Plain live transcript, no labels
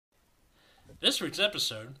This week's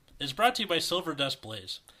episode is brought to you by Silverdust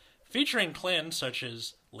Blaze, featuring clans such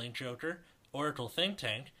as Link Joker, Oracle Think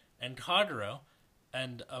Tank, and Kagero,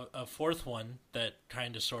 and a fourth one that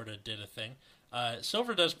kind of sort of did a thing.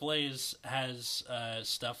 Silverdust Blaze has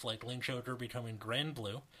stuff like Link Joker becoming Grand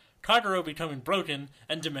Blue, Kagero becoming Broken,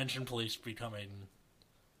 and Dimension Police becoming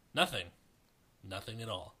nothing. Nothing at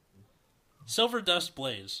all. Silverdust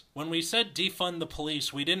Blaze. When we said defund the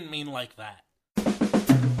police, we didn't mean like that.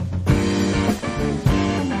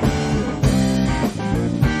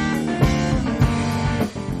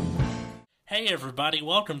 Hey everybody,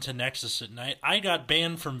 welcome to Nexus at Night. I got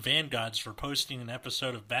banned from Vanguards for posting an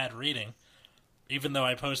episode of Bad Reading, even though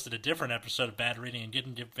I posted a different episode of Bad Reading and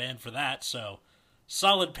didn't get banned for that, so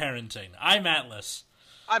solid parenting. I'm Atlas.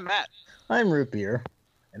 I'm Matt. I'm Root Beer.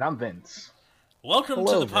 And I'm Vince. Welcome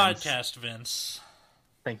Hello, to the Vince. podcast, Vince.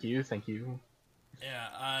 Thank you.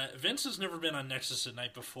 Yeah, Vince has never been on Nexus at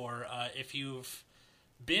Night before. If you've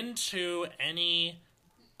been to any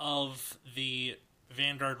of the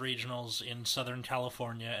Vanguard regionals in Southern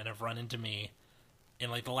California and have run into me in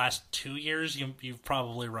like the last 2 years, you've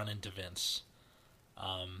probably run into Vince.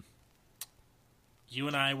 You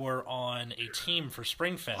and I were on a team for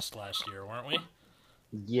Springfest last year, weren't we?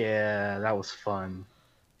 Yeah, that was fun.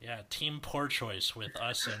 Yeah, Team Poor Choice with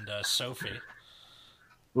us and Sophie.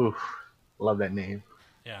 Oof, love that name.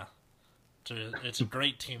 Yeah, it's a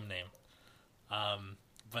great team name.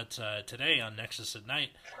 But today on Nexus at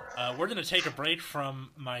Night, we're going to take a break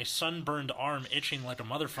from my sunburned arm itching like a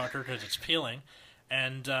motherfucker because it's peeling,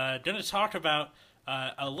 and going to talk about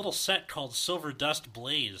a little set called Silverdust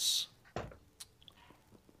Blaze,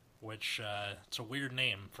 which it's a weird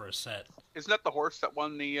name for a set. Isn't that the horse that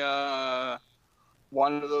won the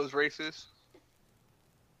one of those races?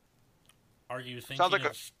 Are you thinking Sounds like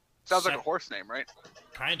of a horse name, right?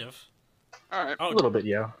 Kind of. All right. Oh, A little bit,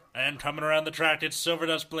 yeah. and coming around the track, it's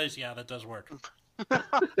Silverdust Blaze. Yeah, that does work.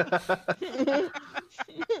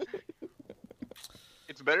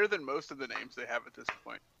 It's better than most of the names they have at this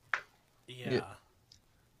point. Yeah.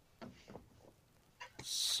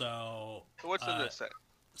 So What's in this set?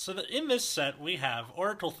 So in this set, we have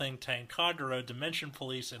Oracle Think Tank, Kagero, Dimension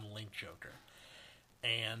Police, and Link Joker.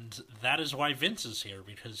 And that is why Vince is here,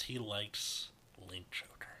 because he likes Link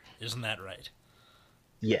Joker. Isn't that right?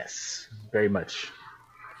 Yes, very much.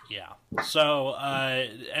 Yeah. So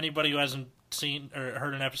anybody who hasn't seen or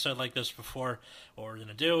heard an episode like this before, what we're going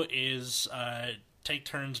to do is take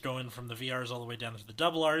turns going from the VRs all the way down to the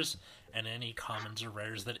double Rs, and any commons or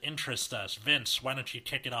rares that interest us. Vince, why don't you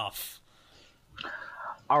kick it off?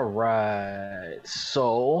 All right,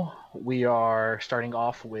 so we are starting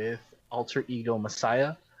off with Alter Ego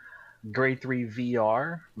Messiah, Grade 3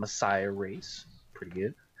 VR Messiah race. Pretty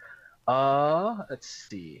good. Let's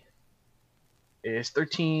see. It's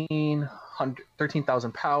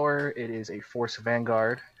 13,000 power. It is a Force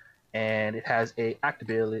Vanguard, and it has a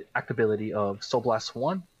actability of Soul Blast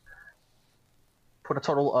 1. Put a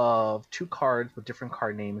total of 2 cards with different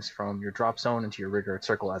card names from your drop zone into your Rigor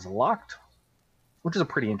Circle as locked, which is a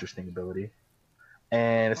pretty interesting ability.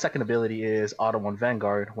 And the second ability is Auto 1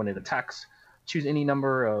 Vanguard. When it attacks, choose any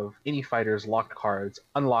number of any fighter's locked cards,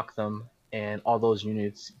 unlock them, and all those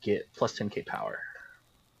units get plus 10k power.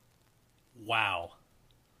 Wow.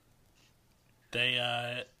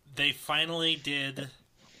 They finally did.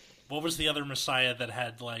 What was the other Messiah that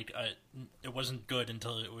had like it wasn't good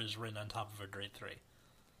until it was written on top of a grade 3?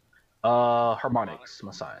 Harmonics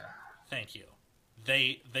Messiah. Thank you.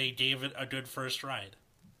 They gave it a good first ride.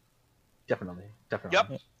 Definitely.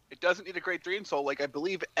 Yep. It doesn't need a grade 3 in Soul, like I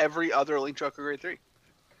believe every other Link Joker grade 3.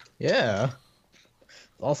 Yeah.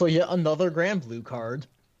 Also, yet another Grand Blue card.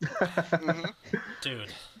 Mm-hmm.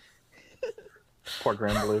 Dude. Poor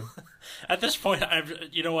Grand Blue. At this point,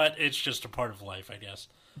 you know what? It's just a part of life, I guess.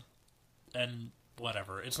 And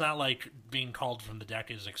whatever. It's not like being called from the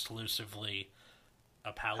deck is exclusively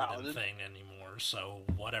a paladin thing anymore, so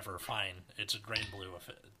whatever, fine. It's a Grade Blue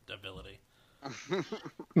ability.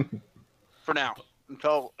 For now.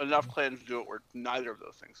 Until enough clans do it, we're neither of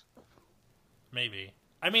those things. Maybe.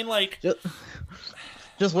 I mean, like...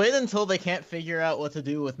 Just wait until they can't figure out what to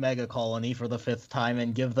do with Mega Colony for the 5th time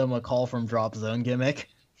and give them a call from drop zone gimmick.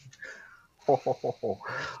 Oh,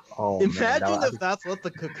 Imagine man, if that's what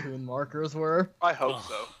the cocoon markers were. I hope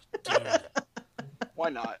so. Dude. Why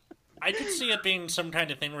not? I could see it being some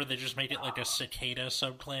kind of thing where they just make it like a cicada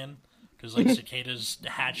subclan. Because, like, cicadas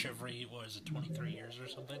hatch every, 23 years or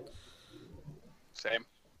something? Same.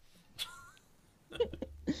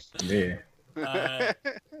 Yeah.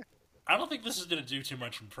 I don't think this is going to do too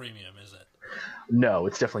much in premium, is it? No,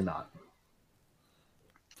 it's definitely not.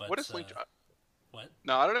 But, What is Link? What? What?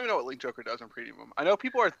 No, I don't even know what Link Joker does in premium. I know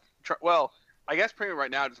people are. Well, I guess premium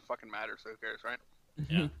right now doesn't fucking matter, so who cares, right?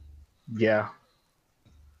 Yeah. Yeah.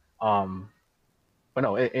 But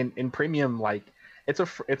no, in premium, like it's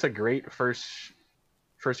a great first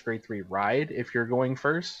grade 3 ride if you're going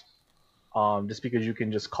first. Just because you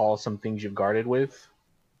can just call some things you've guarded with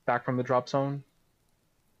back from the drop zone.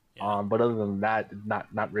 Yeah. But other than that,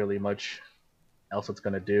 not really much else it's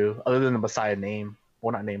gonna do other than the Messiah name.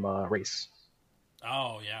 Well, not name, race.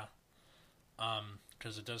 Oh yeah.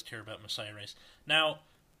 Because it does care about Messiah race. Now,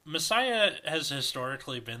 Messiah has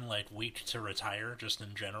historically been like weak to retire, just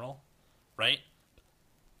in general, right?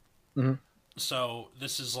 Mhm. So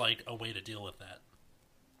this is like a way to deal with that.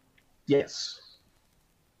 Yes.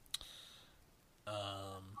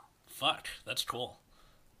 Fuck, that's cool.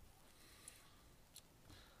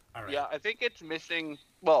 All right. Yeah, I think it's missing.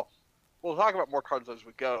 Well, we'll talk about more cards as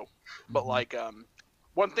we go. But like,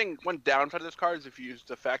 one downside of this card is if you use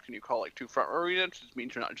the effect and you call like 2 front row units, it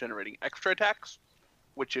means you're not generating extra attacks,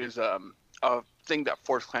 which is a thing that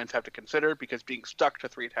Force clans have to consider because being stuck to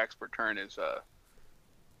 3 attacks per turn is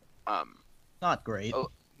Not great.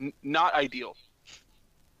 not ideal.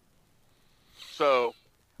 So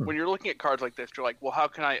when you're looking at cards like this, you're like, well, how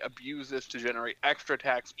can I abuse this to generate extra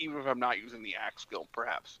attacks, even if I'm not using the axe skill,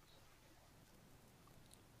 perhaps?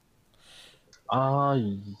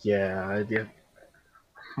 Yeah.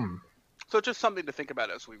 So it's just something to think about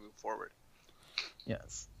as we move forward.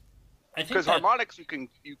 Yes. I think Because that, harmonics, you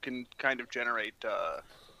can kind of generate.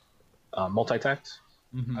 Multi-tax.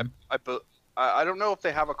 Mhm. I don't know if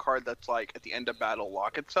they have a card that's like at the end of battle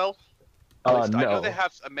lock itself. At least I know No. they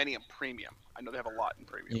have many in premium. I know they have a lot in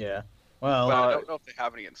premium. Yeah. Well, But I don't know if they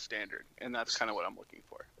have any in standard, and that's kind of what I'm looking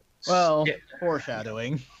for. Yeah.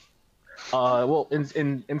 foreshadowing. Well,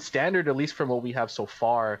 in standard, at least from what we have so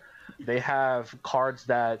far, they have cards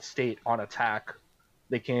that state on attack.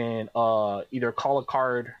 They can either call a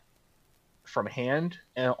card from hand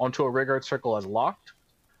and onto a rearguard circle as locked,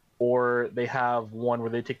 or they have one where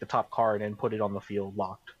they take the top card and put it on the field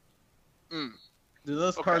locked. Mm, Do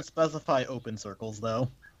those Okay. cards specify open circles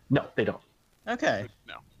though? No, they don't. Okay.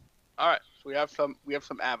 no. All right, so we have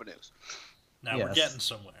some avenues. now we're Yes. getting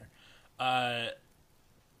somewhere.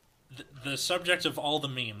 The subject of all the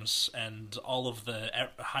memes and all of the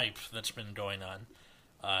hype that's been going on,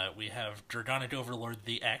 we have Dragonic Overlord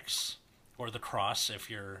the X, or the Cross if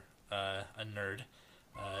you're a nerd.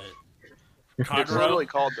 It's Kagero, literally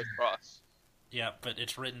called the cross. yeah, but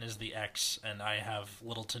it's written as the X, and I have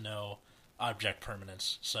little to no object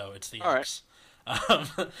permanence, so it's the All right. X.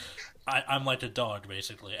 I'm like a dog,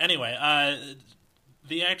 basically. Anyway,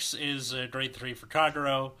 the X is a grade 3 for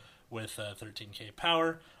Kagero with 13k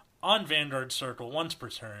power. On Vanguard Circle, once per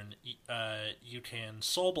turn, you can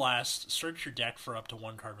Soul Blast, search your deck for up to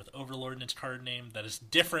 1 card with Overlord in its card name that is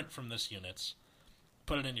different from this unit's.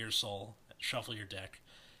 Put it into your soul, shuffle your deck,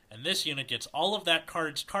 and this unit gets all of that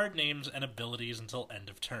card's card names and abilities until end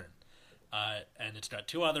of turn. And it's got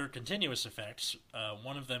 2 other continuous effects.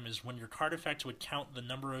 One of them is when your card effect would count the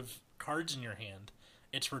number of cards in your hand,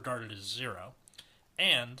 it's regarded as 0.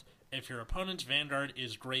 And if your opponent's Vanguard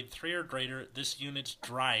is grade 3 or greater, this unit's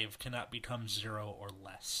drive cannot become 0 or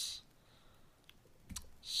less.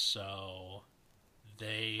 So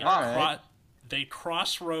they Alright. they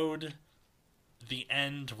crossroad the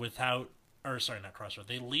end without, or sorry, not crossroad.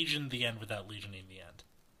 They legion the end without legioning the end.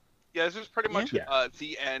 Yeah, this is pretty much Yeah.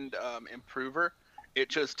 the end improver. It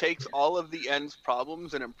just takes all of the end's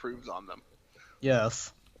problems and improves on them.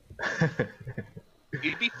 Yes.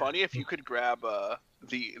 It'd be funny if you could grab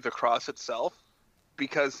the cross itself,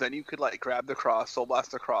 because then you could like grab the cross, soul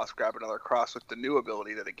blast the cross, grab another cross with the new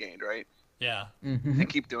ability that it gained, right? Yeah. Mhm. And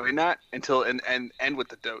keep doing that until and end with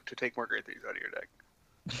the dote to take more grade 3s out of your deck.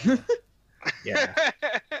 Yeah.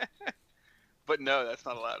 But no, that's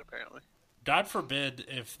not allowed apparently. God forbid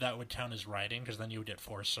if that would count as riding, because then you would get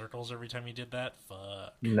 4 circles every time you did that.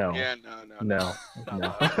 Fuck. No. Yeah, no. No.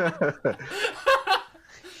 No.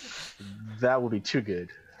 That would be too good.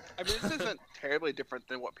 I mean, this isn't terribly different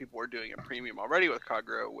than what people were doing in premium already with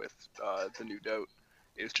Kagero with the new dote.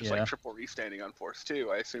 It's just Yeah. like triple restanding on Force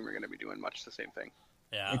 2. I assume you're going to be doing much the same thing.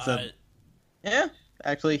 Yeah. Except- Yeah.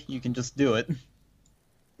 Actually, you can just do it.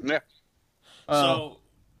 Yeah. So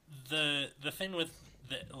the thing with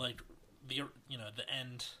the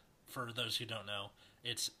end, for those who don't know,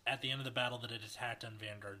 it's at the end of the battle that it attacked on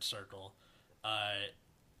Vanguard Circle.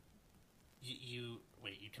 You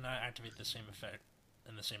cannot activate the same effect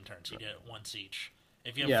in the same turn, so you get it once each.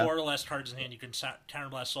 If you have Yeah. 4 or less cards in hand, you can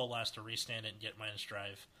counterblast Soul Blast to restand it and get minus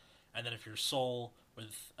drive. And then if your Soul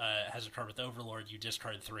has a card with Overlord, you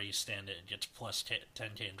discard 3, stand it, and gets plus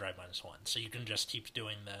 10k and drive -1. So you can just keep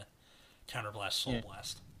doing the Counterblast, Soul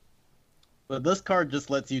Blast. But this card just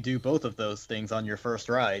lets you do both of those things on your first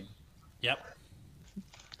ride. Yep.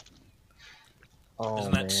 Oh,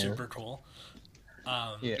 Isn't that man. super cool?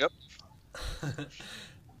 Yeah. Yep.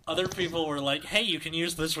 Other people were like, hey, you can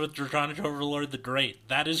use this with Draconic Overlord the Great.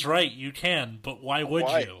 That is right, you can, but why would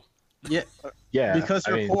you? Yeah. Yeah. Because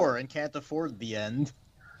you're I mean, poor and can't afford the end.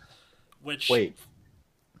 Which, wait,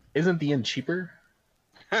 isn't the end cheaper?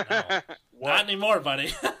 no, not anymore,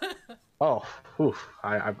 buddy. Oh, oof.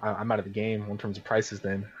 I'm out of the game in terms of prices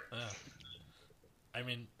then. I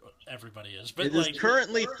mean, everybody is. But It is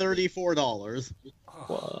currently $34.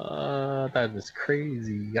 What? That is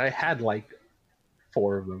crazy. I had like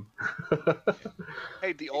 4 of them.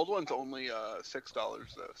 Hey, the old one's only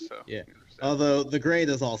 $6 though. So Yeah. you understand. Although the grade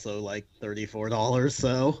is also like $34,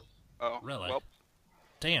 so Oh, Really? Well,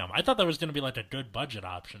 Damn, I thought that was going to be like a good budget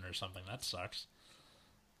option or something. That sucks.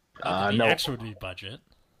 The No. X would be budget.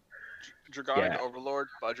 Dragonic Yeah. Overlord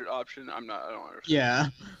budget option. I don't understand. yeah.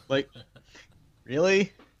 Like,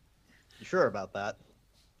 really? You sure about that?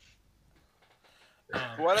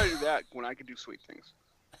 Why do I do that when I can do sweet things?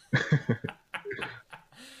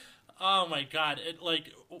 Oh my god!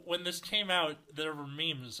 When this came out, there were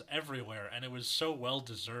memes everywhere, and it was so well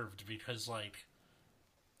deserved because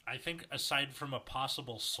I think aside from a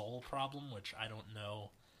possible soul problem, which I don't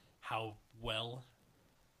know how well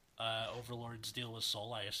Overlords deal with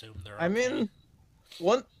soul, I assume they're. I okay.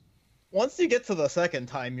 mean, once you get to the second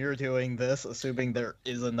time you're doing this, assuming there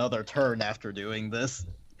is another turn after doing this,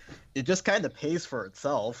 it just kind of pays for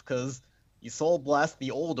itself, because you soul blast the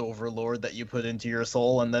old Overlord that you put into your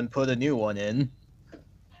soul and then put a new one in.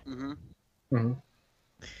 Mm-hmm. Mm-hmm.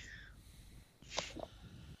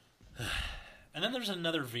 And then there's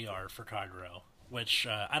another VR for Kagero, which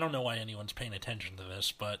I don't know why anyone's paying attention to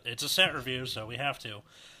this, but it's a set review, so we have to.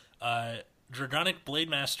 Dragonic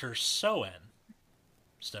Blademaster Soen,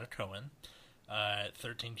 instead of Cohen,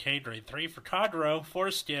 13k, grade 3 for Kagero,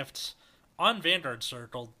 Force Gifts, on Vanguard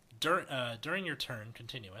Circle, during your turn,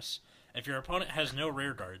 continuous. If your opponent has no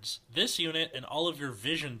rear guards, this unit and all of your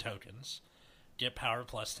vision tokens get power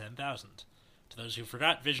plus 10,000. To those who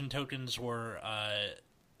forgot, vision tokens were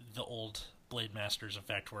the old Blade Master's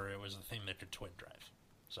effect where it was the thing that could twin drive.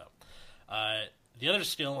 So, the other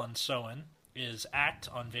skill on Soen is Act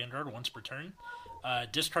on Vanguard once per turn.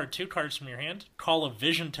 Discard 2 cards from your hand, call a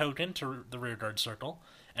vision token to the rear guard circle,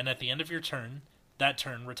 and at the end of your turn,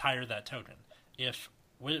 retire that token. If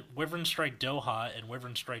Wyvern Strike Doha and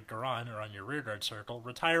Wyvern Strike Garan are on your rear guard circle,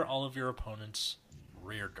 retire all of your opponent's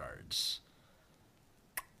rear guards.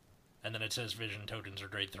 And then it says vision tokens are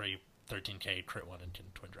grade 3, 13k, crit 1, and can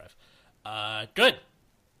twin drive. Good.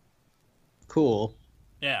 Cool.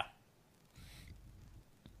 Yeah.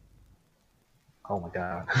 Oh my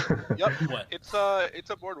god. Yep. What? It's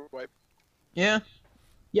a board wipe. Yeah.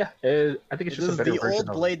 Yeah, I think it's It just a is better the version old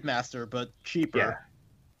of Blade Master, but cheaper Yeah.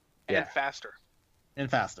 And Yeah. faster. and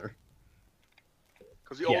faster.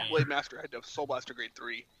 Because the old Yeah. Blade Master had to Soul Blaster grade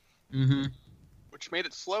 3, Mm-hmm. which made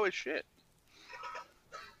it slow as shit.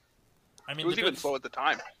 I mean, It was the even good- slow at the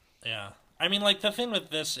time. Yeah. I mean, the thing with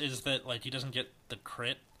this is that, he doesn't get the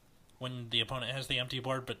crit when the opponent has the empty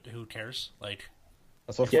board, but who cares?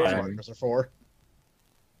 That's what Yeah. Force Markers are for.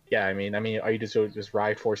 Yeah, I mean, are you just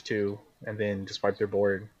ride Force 2 and then just wipe their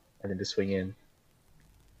board and then just swing in?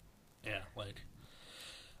 Yeah,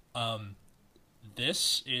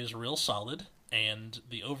 this is real solid, and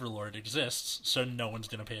the Overlord exists, so no one's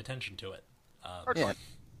gonna pay attention to it. Hard Yeah. fun.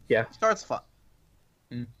 Yeah. Starts fun.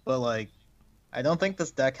 But, I don't think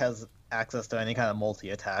this deck has access to any kind of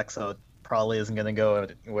multi-attack, so it probably isn't going to go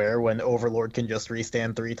anywhere when Overlord can just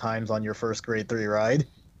restand 3 times on your first grade 3 ride.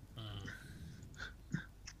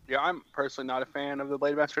 Yeah, I'm personally not a fan of the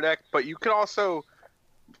Blade Master deck, but you can also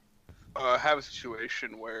have a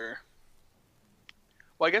situation where...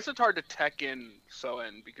 Well, I guess it's hard to tech in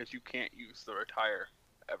Soen because you can't use the retire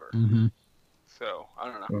ever. Mm-hmm. So,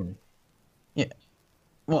 I don't know.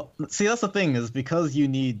 Well, see, that's the thing, is because you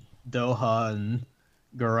need Doha and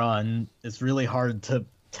Garan, it's really hard to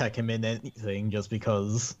tech him in anything just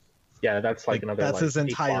because Yeah, that's another. that's his 8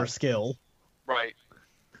 entire block. skill. Right.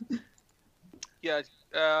 Yeah,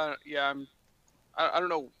 I don't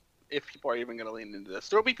know if people are even going to lean into this.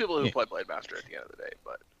 There will be people who Yeah. play Blade Master at the end of the day,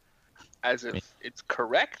 but as if it's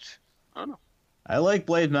correct, I don't know. I like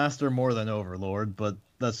Blade Master more than Overlord, but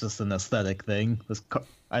that's just an aesthetic thing.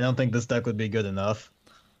 I don't think this deck would be good enough.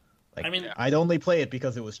 I mean, yeah. I'd only play it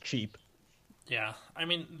because it was cheap. yeah. I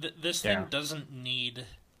mean, this Yeah. thing doesn't need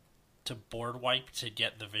to board wipe to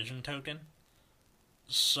get the vision token.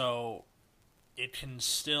 so it can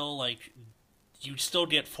still, like, you still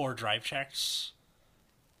get 4 drive checks,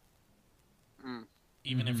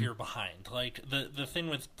 even if you're behind. Like, the thing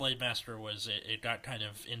with Blade Master was it got kind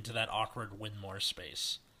of into that awkward win more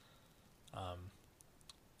space.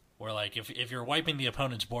 Where, like, if you're wiping the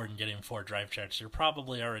opponent's board and getting 4 drive checks, you're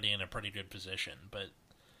probably already in a pretty good position. But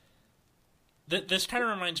this kind of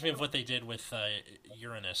reminds me of what they did with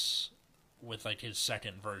Uranus, with, like, his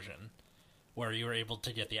second version, where you were able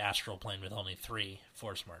to get the astral plane with only 3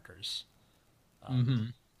 force markers.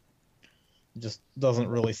 Just doesn't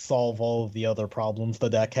really solve all of the other problems the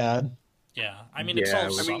deck had. Yeah, I mean, it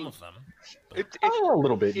solves I some mean, of them. A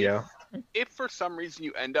little bit, yeah. If for some reason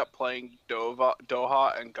you end up playing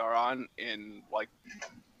Doha and Garan in, like,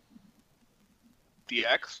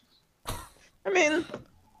 DX, I mean,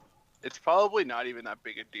 it's probably not even that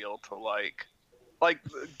big a deal to, like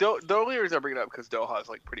the only reason I bring it up because Doha is,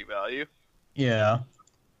 like, pretty value. yeah.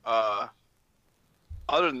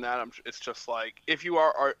 Other than that, it's just like if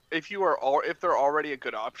they're already a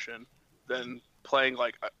good option, then playing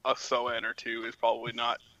like a Soen or 2 is probably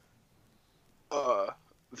not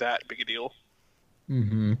that big a deal.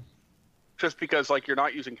 Just because, like, you're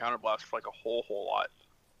not using Counterblast for, like, a whole lot.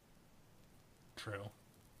 True.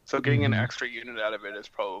 So getting an extra unit out of it is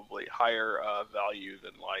probably higher value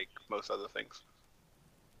than, like, most other things.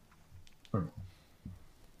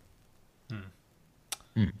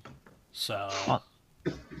 So, I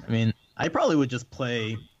mean, I probably would just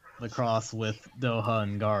play the cross with Doha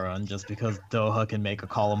and Garan just because Doha can make a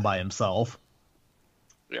column by himself.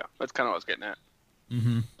 Yeah, that's kind of what I was getting at.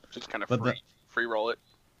 Just kind of But free roll it.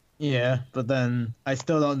 Yeah, but then I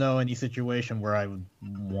still don't know any situation where I would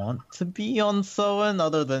want to be on Soen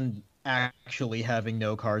other than actually having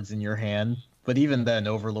no cards in your hand. But even then,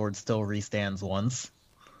 Overlord still restands once.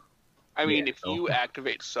 I mean, if you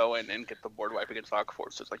activate Soen and get the board wipe against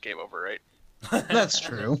Aquaforce, it's like game over, right? That's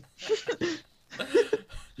true.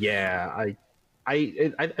 Yeah, I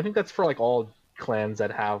think that's for, like, all clans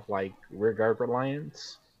that have, like, Rearguard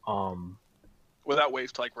Reliance. Without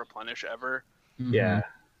ways to, like, replenish ever. Yeah.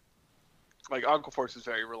 Like, Aquaforce is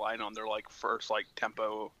very reliant on their, like, first, like,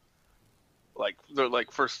 tempo. Like, they're,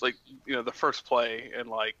 like, first, like, you know, the first play and,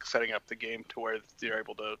 like, setting up the game to where they're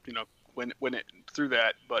able to, you know, win it through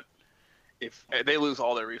that. But if they lose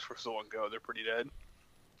all their resources in one go, they're pretty dead.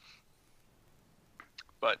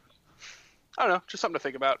 But I don't know, just something to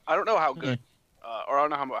think about. I don't know how good, or I don't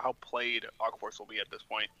know how played Aquaforce will be at this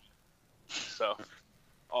point. So,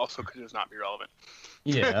 also could just not be relevant.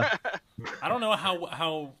 Yeah. I don't know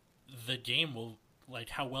how the game will, like,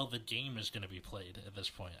 how well the game is going to be played at this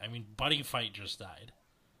point. I mean, Buddy Fight just died.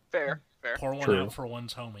 Fair. Pour one out for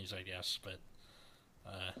one's homies, I guess. But,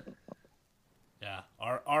 yeah,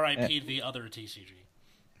 R.I.P. the other TCG.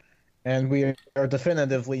 And we are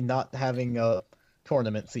definitively not having a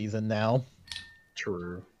tournament season now.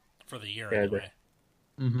 True. For the year, anyway.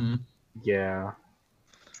 Yeah.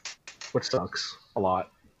 Which sucks a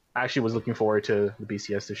lot. I actually was looking forward to the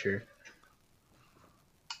BCS this year.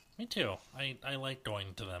 Me too. I like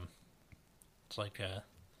going to them. It's like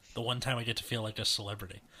the one time I get to feel like a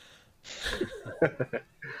celebrity.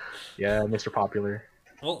 Yeah, Mr. Popular.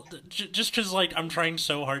 Well, just because, like, I'm trying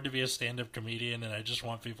so hard to be a stand-up comedian and I just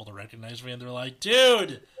want people to recognize me, and they're like,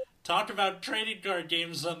 dude, talk about trading card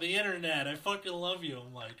games on the internet. I fucking love you.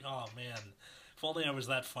 I'm like, oh, man. If only I was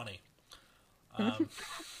that funny.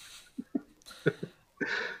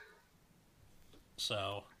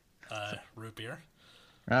 So, root beer.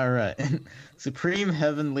 Alright. Supreme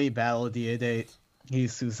Heavenly Battle Deidate.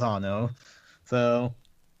 He's Susano. So,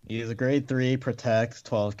 he's a grade 3, protects,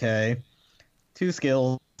 12k. 2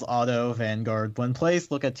 skills, auto, Vanguard. When placed,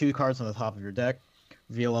 look at 2 cards on the top of your deck.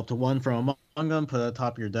 Reveal up to 1 from among them, put at the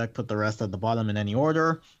top of your deck, put the rest at the bottom in any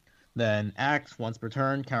order. Then act once per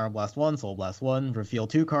turn, Counterblast 1, Soul Blast 1, reveal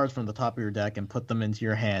 2 cards from the top of your deck and put them into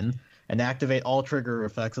your hand, and activate all trigger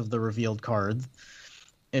effects of the revealed cards.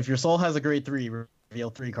 If your soul has a grade 3, reveal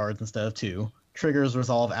 3 cards instead of 2. Triggers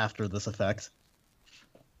resolve after this effect.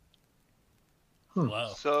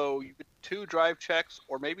 Wow. So you get 2 drive checks,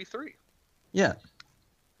 or maybe 3. Yeah.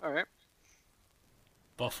 All right.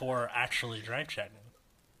 Before actually drive checking.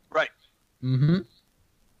 Right. Mm-hmm.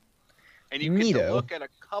 And you get to Neato. look at a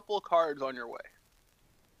couple cards on your way.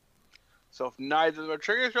 So if neither of them are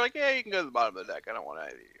triggers, you're like, yeah, you can go to the bottom of the deck. I don't want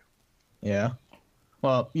either of you. Yeah.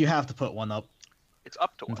 Well, you have to put one up It's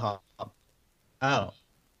up to on one. top. Oh.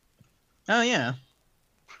 Oh, yeah.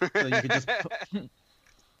 So you could just put...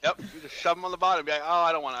 Yep, you just shove them on the bottom. Be like, oh,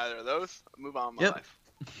 I don't want either of those. Move on with my life.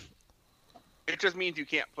 It just means you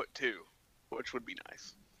can't put 2, which would be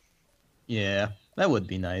nice. Yeah, that would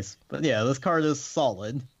be nice. But yeah, this card is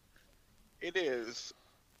solid. It is.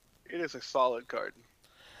 It is a solid card.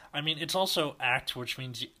 I mean, it's also act, which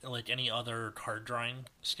means like any other card drawing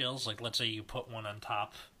skills. Like, let's say you put one on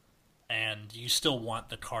top, and you still want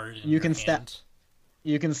the card in You your can hand.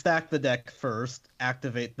 You can stack the deck first,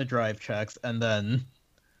 activate the drive checks, and then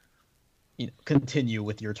continue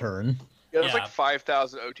with your turn. Yeah, there's Yeah. like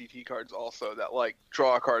 5,000 OTT cards also that like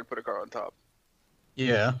draw a card, put a card on top.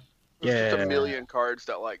 Yeah. There's just Yeah. a million cards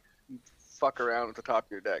that like fuck around at the top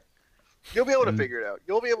of your deck. You'll be able to And- figure it out.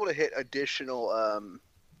 You'll be able to hit additional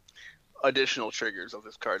triggers of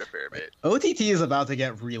this card a fair bit. OTT is about to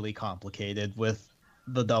get really complicated with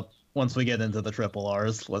once we get into the triple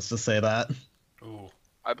Rs. Let's just say that. Ooh,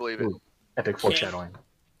 I believe it. Ooh. Epic foreshadowing.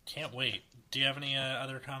 can't wait. Do you have any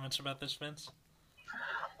other comments about this, Vince?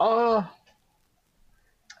 I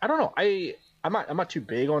don't know. I'm not too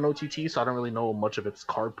big on OTT, so I don't really know much of its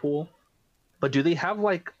card pool. But do they have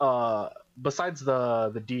like besides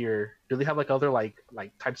the deer, do they have like other like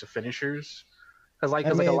types of finishers? Because like, I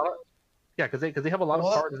a mean- lot of because they have a lot of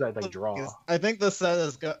Well, cards that like draw. I think the set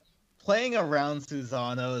is playing around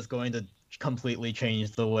Susano is going to completely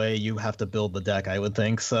change the way you have to build the deck. I would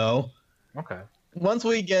think so. Okay. Once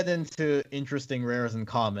we get into interesting rares and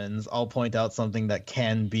commons, I'll point out something that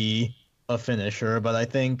can be a finisher, but I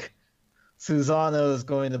think Susano is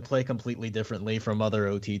going to play completely differently from other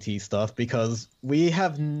OTT stuff because we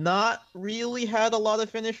have not really had a lot of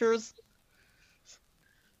finishers. It's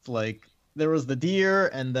like there was the deer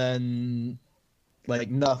and then like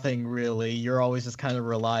nothing really. You're always just kind of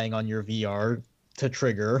relying on your VR to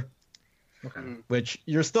trigger, Okay. which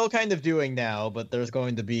you're still kind of doing now, but there's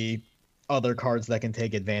going to be other cards that can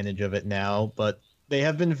take advantage of it now, but they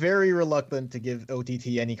have been very reluctant to give OTT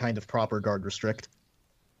any kind of proper guard restrict.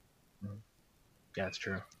 Yeah, it's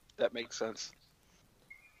true. That makes sense.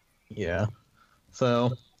 Yeah.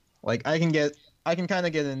 So, like, I can kind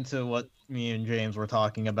of get into what me and James were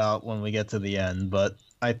talking about when we get to the end, but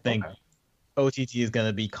I think Okay. OTT is going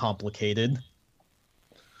to be complicated.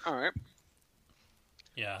 All right.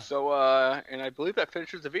 Yeah. So, and I believe that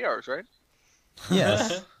finishes the VRs, right?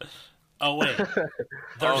 Yes. Oh wait,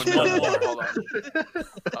 Oh, there's no, one more. hold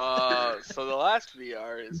on. So the last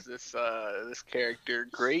VR is this character,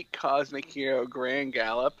 Great Cosmic Hero Grand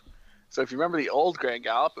Gallop. So if you remember the old Grand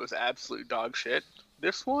Gallop, it was absolute dog shit.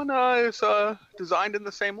 This one is designed in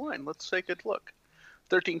the same line. Let's take a look.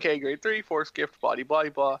 13k grade 3, force gift, body, blah,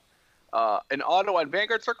 blah. An auto on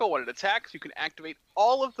Vanguard Circle, when it attacks, you can activate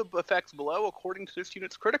all of the effects below according to this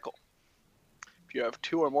unit's critical. If you have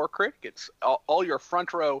 2 or more crit, it's all your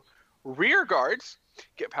front row rear guards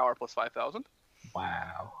get power plus 5,000.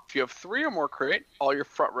 Wow. If you have 3 or more crit, all your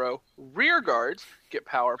front row rear guards get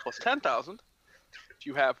power plus 10,000. If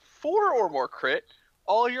you have 4 or more crit,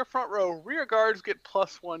 all your front row rear guards get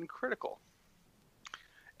 +1 critical.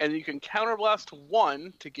 And you can counterblast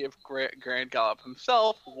 1 to give Grand Gallop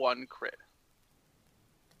himself 1 crit.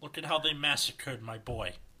 Look at how they massacred my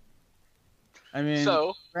boy. I mean,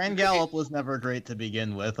 So Grand Gallop was never great to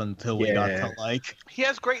begin with until we got Yeah. to like. he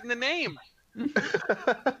has great in the name.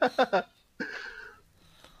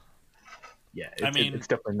 Yeah, I mean- it's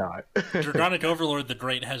definitely not. Dragonic Overlord the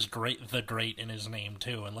Great has the Great in his name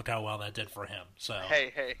too, and look how well that did for him. So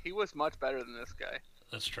Hey, he was much better than this guy.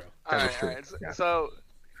 that's true. That is true, Alright, yeah. So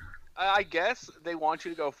I guess they want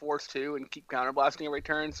you to go Force 2 and keep counterblasting every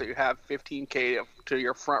turn, so you have 15k to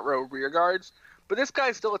your front row rear guards. But this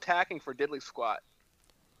guy's still attacking for diddly squat.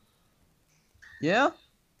 Yeah?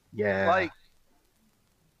 Yeah. Like,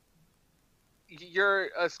 you're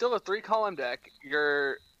still a 3-column deck.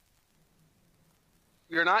 You're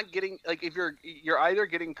not getting, like, if you're either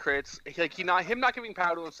getting crits, like him not giving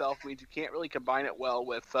power to himself means you can't really combine it well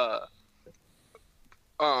with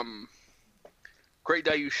Great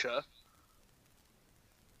Dayusha.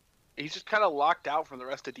 He's just kind of locked out from the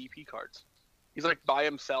rest of DP cards. He's like by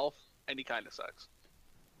himself, and he kind of sucks.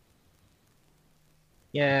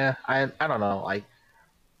 Yeah, I don't know. Like,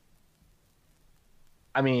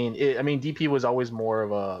 I mean, DP was always more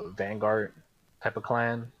of a Vanguard type of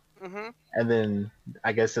clan, Mm-hmm. and then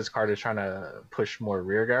I guess this card is trying to push more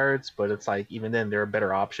rear guards, but it's like even then there are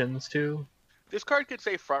better options too. This card could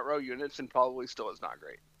say front row units and probably still is not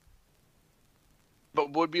great,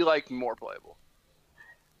 but would be like more playable.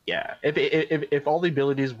 Yeah, if all the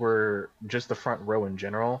abilities were just the front row in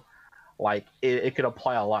general, like it could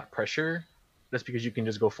apply a lot of pressure. Just because you can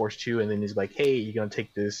just go force 2 and then he's like, hey, you're gonna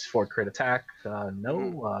take this 4 crit attack.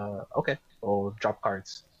 No, okay, well drop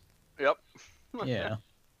cards. Yep. Yeah.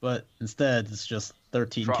 But instead, it's just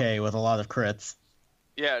 13k with a lot of crits.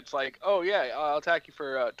 Yeah, it's like, oh yeah, I'll attack you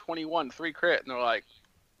for 21, 3 crit, and they're like,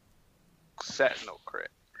 Sentinel crit.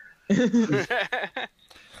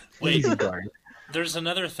 Wait, Easy guard. there's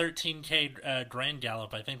another 13k Grand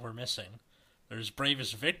Gallop I think we're missing. There's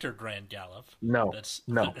Bravest Victor Grand Gallop. No. That's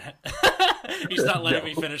No. He's not letting No.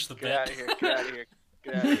 me finish the Get out bit. of here! Get out of here!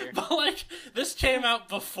 Get out of here! But like, this came out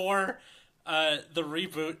before the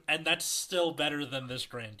reboot, and that's still better than this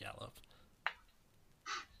Grand Gallop.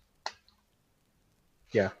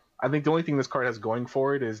 Yeah. I think the only thing this card has going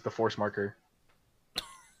for it is the force marker.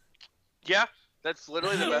 Yeah, that's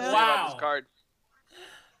literally the best thing Wow. about this card.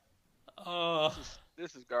 Oh,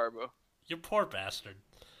 This is Garbo. you poor bastard.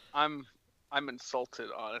 I'm insulted,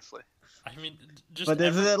 honestly. I mean, just But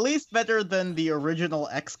is it at least better than the original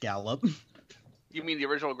X Gallop? You mean the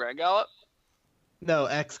original Grand Gallop? No,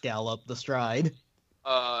 X Gallop, the Stride.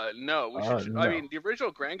 No. No. I mean, the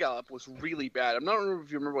original Grand Gallop was really bad. I'm not sure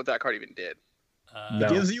if you remember what that card even did. No. It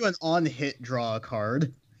gives you an on-hit draw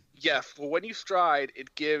card. Yes, well, when you stride,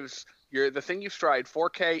 it gives the thing you stride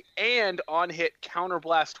 4K and on hit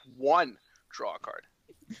counterblast 1 draw a card.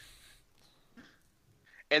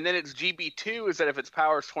 And then its GB2 is that if its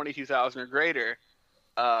power is 22,000 or greater,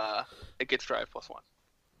 it gets drive +1.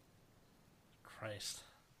 Christ.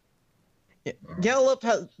 Yeah, Gallop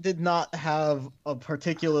did not have a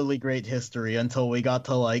particularly great history until we got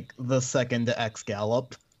to, like, the second X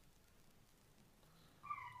Gallop.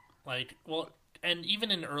 Like, well, and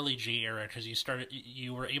even in early G era, because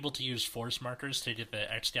you were able to use force markers to get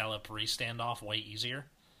the X Gallop restand off way easier.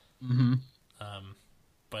 Mm-hmm.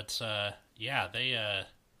 But yeah,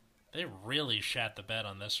 they really shat the bed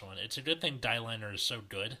on this one. It's a good thing Dieliner is so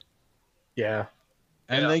good. Yeah.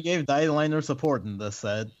 And Yeah. they gave Dieliner support in this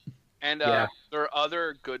set. And Yeah. there are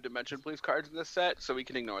other good Dimension Police cards in this set, so we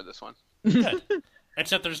can ignore this one. Good.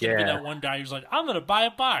 Except there's gonna be Yeah. that one guy who's like, I'm gonna buy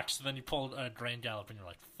a box, and then you pull a Grand Gallop, and you're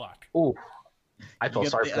like, fuck. Ooh. I You feel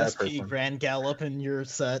get sorry the for that SP person. Grand Gallop in your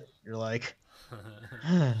set, you're like,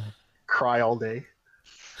 Cry all day.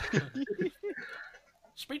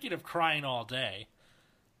 Speaking of crying all day,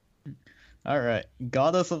 alright.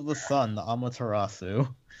 Goddess of the Sun, the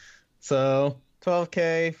Amaterasu. So,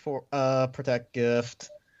 12k for Protect Gift.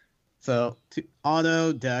 So,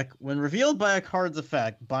 auto deck. When revealed by a card's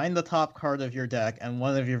effect, bind the top card of your deck, and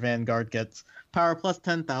one of your Vanguard gets power plus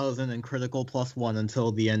 10,000 and critical plus 1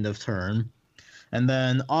 until the end of turn. And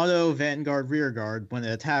then auto Vanguard Rearguard. When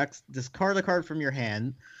it attacks, discard a card from your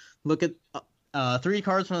hand. Look at 3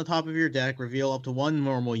 cards from the top of your deck, reveal up to 1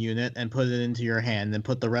 normal unit, and put it into your hand, and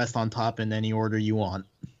put the rest on top in any order you want.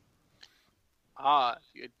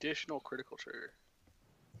 The additional critical trigger.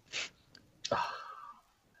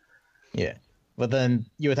 Yeah. But then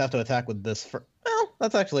you would have to attack with this for... Well,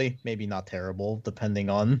 that's actually maybe not terrible, depending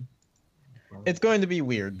on... It's going to be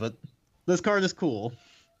weird, but this card is cool.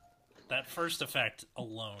 that first effect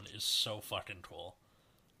alone is so fucking cool.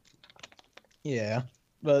 Yeah.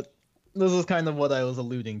 But this is kind of what I was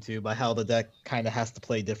alluding to by how the deck kind of has to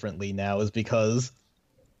play differently now, is because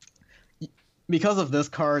of this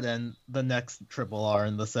card and the next triple R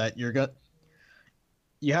in the set,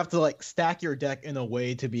 you have to like stack your deck in a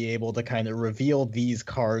way to be able to kind of reveal these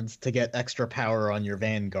cards to get extra power on your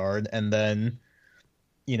Vanguard, and then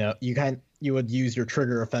you would use your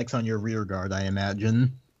trigger effects on your rear guard, I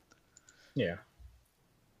imagine. Yeah.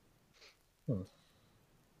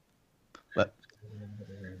 But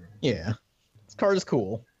yeah, this card is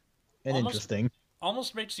cool and Almost- interesting,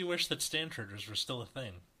 Almost makes you wish that stand triggers were still a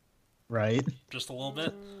thing. right? Just a little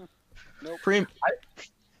bit. Nope.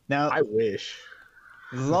 Now, I wish.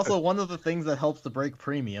 this is also one of the things that helps to break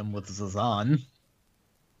premium with Zazan.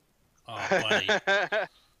 Oh, buddy.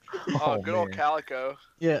 Oh, good old man. Calico.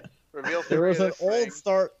 Yeah, Reveal there three was of an this old thing.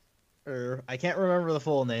 start, or I can't remember the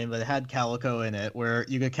full name, but it had Calico in it, where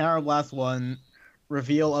you could counterblast 1,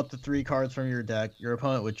 reveal up to 3 cards from your deck. Your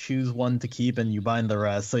opponent would choose 1 to keep, and you bind the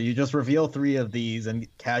rest. So you just reveal 3 of these and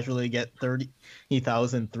casually get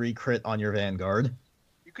 30,003 crit on your Vanguard.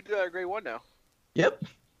 You could do that at grade 1 now. Yep.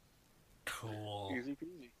 Cool. Easy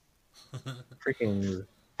peasy. Freaking.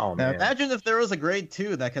 Oh, Now man. imagine if there was a grade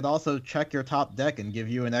 2 that could also check your top deck and give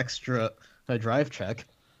you an extra drive check.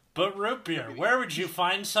 But root beer, where would you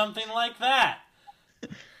find something like that?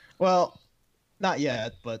 Well, not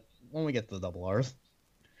yet, but when we get to the double R's.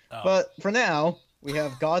 Oh, But for now, we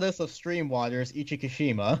have Goddess of Stream Waters,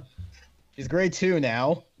 Ichikishima. She's grade 2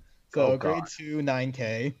 now. So Oh, grade God. 2,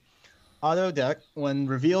 9k. Auto deck, when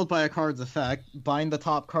revealed by a card's effect, bind the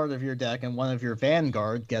top card of your deck and one of your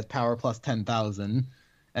Vanguard gets power plus 10,000.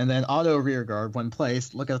 And then auto rear guard, when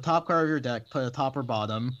placed, look at the top card of your deck, put a top or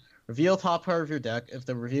bottom. Reveal top card of your deck. If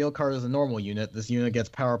the reveal card is a normal unit, this unit gets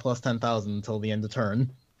power plus 10,000 until the end of turn.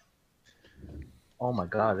 Oh my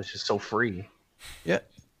god, it's just so free. Yeah.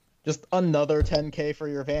 just another 10k for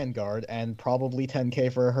your Vanguard, and probably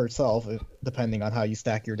 10k for herself, depending on how you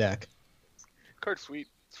stack your deck. Card's sweet.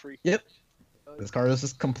 It's free. Yep. This card is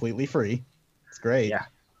just completely free. It's great. Yeah.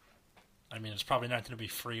 I mean, it's probably not going to be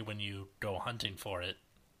free when you go hunting for it,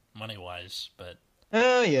 money-wise, but...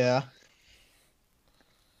 Oh, yeah.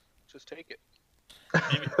 Just take it.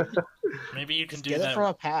 Maybe you can Just do get that. it from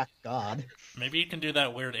a pack, God. Maybe you can do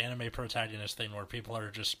that weird anime protagonist thing where people are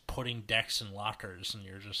just putting decks in lockers, and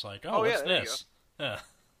you're just like, "Oh, what's yeah, this?" Yeah.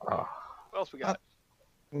 What else we got?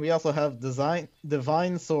 We also have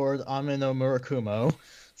Divine Sword Amino Murakumo.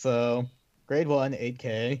 So, grade 1,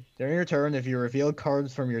 8k. During your turn, if you reveal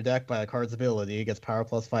cards from your deck by a card's ability, it gets power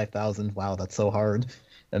plus 5,000. Wow, that's so hard.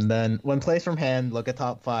 And then, when placed from hand, look at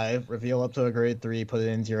top 5, reveal up to a grade 3, put it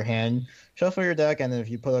into your hand, shuffle your deck, and if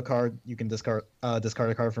you put a card, you can discard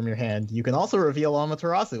a card from your hand. You can also reveal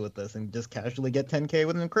Amaterasu with this and just casually get 10k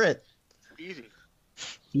with a crit.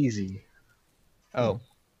 Easy. Oh,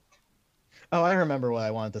 I remember what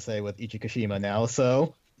I wanted to say with Ichikashima now.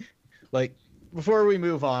 So, like, before we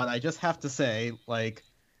move on, I just have to say, like,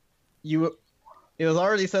 it was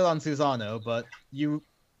already said on Susano, but you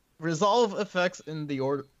resolve effects in the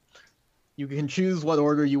order. You can choose what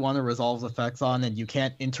order you want to resolve effects on, and you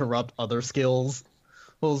can't interrupt other skills.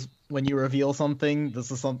 Well, when you reveal something,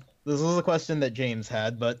 this is a question that James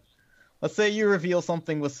had, but let's say you reveal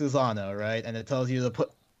something with Susano, right? And it tells you to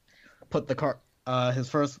put the card. His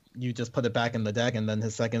first, you just put it back in the deck, and then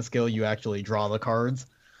his second skill, you actually draw the cards.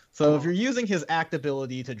 So if you're using his act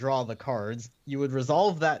ability to draw the cards, you would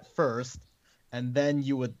resolve that first, and then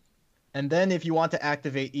if you want to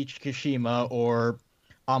activate Ichikashima or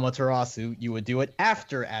Amaterasu, you would do it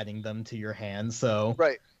after adding them to your hand. So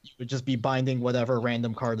Right. you would just be binding whatever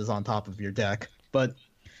random card is on top of your deck. But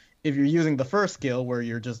if you're using the first skill, where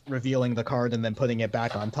you're just revealing the card and then putting it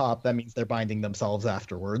back on top, that means they're binding themselves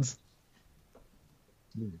afterwards.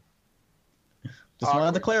 Just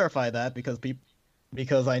wanted to clarify that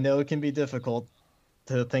because I know it can be difficult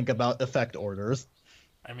to think about effect orders.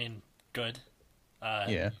 I mean, good.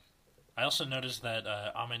 Yeah. I also noticed that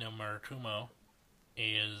Amino Murakumo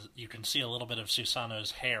you can see a little bit of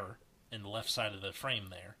Susano's hair in the left side of the frame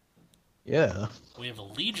there. Yeah. We have a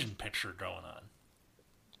Legion picture going on.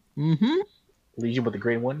 Mm-hmm. Legion with the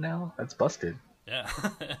grade 1 now? That's busted. Yeah.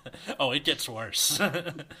 Oh, it gets worse.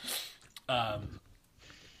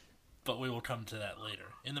 But we will come to that later.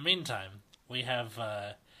 In the meantime, we have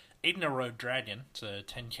Aidna Road Dragon. It's a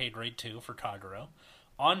 10k grade 2 for Kagero.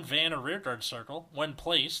 On Van or Rearguard Circle, when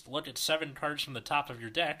placed, look at 7 cards from the top of your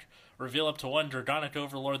deck. Reveal up to 1 Dragonic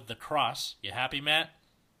Overlord the Cross. You happy, Matt?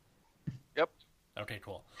 Yep. Okay,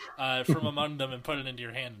 cool. From among them and put it into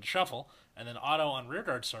your hand and shuffle. And then auto on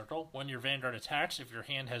Rearguard Circle, when your Vanguard attacks, if your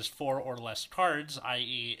hand has 4 or less cards,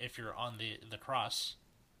 i.e. if you're on the cross,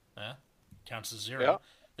 counts as 0. Yeah.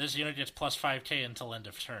 This unit gets plus 5k until end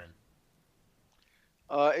of turn.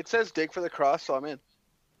 It says dig for the cross, so I'm in.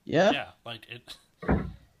 Yeah. Yeah, like it.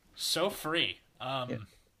 So free.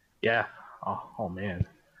 Yeah. Oh man.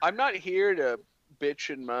 I'm not here to bitch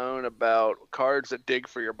and moan about cards that dig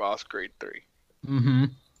for your boss grade 3. Mm-hmm.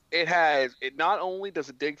 It not only does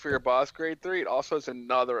it dig for your boss grade 3, it also has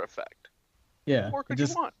another effect. Yeah. What more could you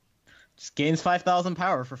want? just gains 5,000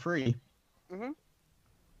 power for free. Mm-hmm.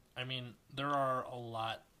 I mean, there are a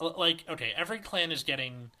lot. Like, okay, every clan is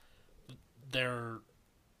getting their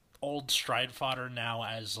old stride fodder now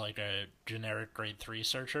as like a generic grade 3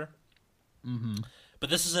 searcher. Mm-hmm.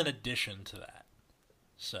 But this is an addition to that.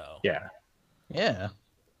 So Yeah. Yeah.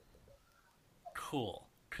 cool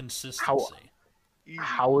consistency.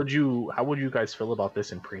 How would you guys feel about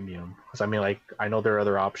this in premium? Because I mean, like, I know there are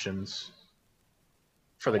other options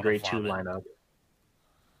for the grade 2 lineup.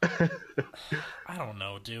 I don't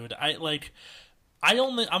know, dude.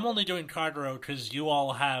 I'm only doing Kagero because you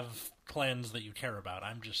all have clans that you care about.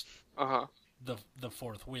 I'm just the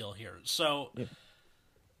fourth wheel here. So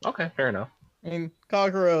Okay, fair enough. I mean,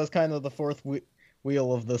 Kagero is kind of the fourth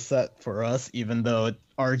wheel of the set for us, even though it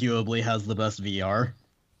arguably has the best VR.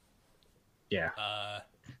 Yeah.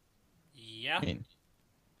 Yeah. I mean,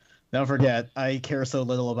 don't forget, I care so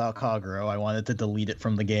little about Kagero, I wanted to delete it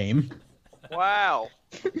from the game. Wow.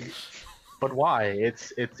 But why?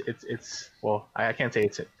 It's well, I can't say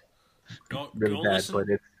it's really go bad, listen. but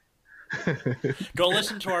it's Go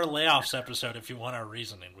listen to our layoffs episode if you want our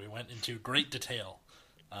reasoning. We went into great detail.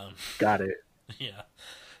 Got it. Yeah.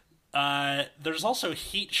 There's also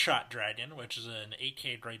Heat Shot Dragon, which is an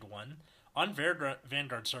 8k grade 1. On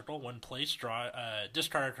Vanguard Circle, when placed,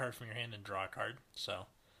 discard a card from your hand and draw a card. So,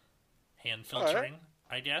 hand filtering,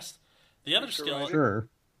 I guess. The other skill... Sure.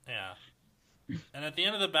 Yeah. And at the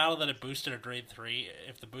end of the battle that it boosted a grade 3,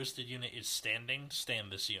 if the boosted unit is standing,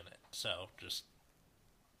 stand this unit. So just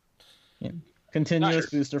Continuous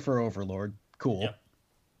Nice. booster for Overlord. Cool. Yep.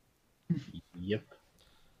 Yep.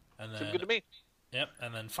 and Seems then good to me. yep,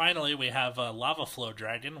 and then finally we have Lava Flow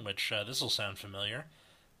Dragon, which this will sound familiar.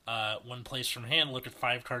 When placed from hand, look at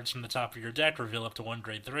 5 cards from the top of your deck, reveal up to 1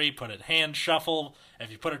 grade 3, put it hand, shuffle.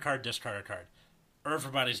 If you put a card, discard a card.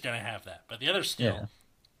 Everybody's gonna have that. But the other skill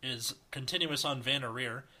is continuous on Van or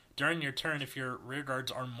Rear. During your turn, if your rear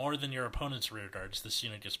guards are more than your opponent's rear guards, this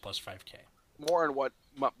unit gets plus 5k. More in what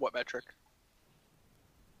metric?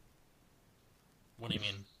 What do you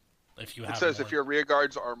mean? If you It have says more... if your rear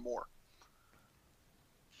guards are more.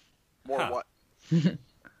 More Huh. what?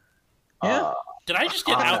 Yeah. Did I just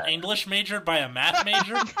get out English majored by a math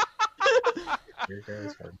major?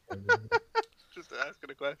 Just asking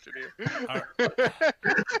a question here.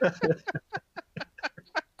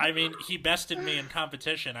 I mean, he bested me in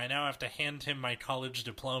competition. I now have to hand him my college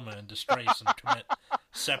diploma in disgrace and commit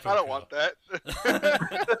seppuku. I don't want that.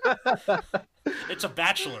 It's a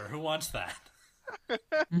bachelor. Who wants that? Yeah,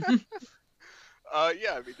 I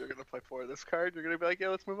mean, you're gonna play 4 of this card. You're gonna be like, yeah,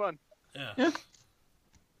 let's move on. Yeah.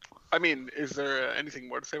 I mean, is there anything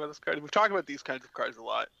more to say about this card? We've talked about these kinds of cards a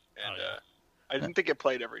lot, and I didn't think it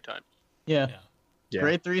played every time. Yeah. Yeah.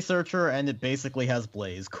 Grade 3 Searcher, and it basically has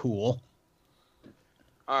Blaze. Cool.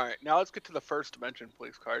 All right, now let's get to the first Dimension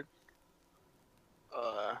Police card.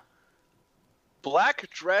 Black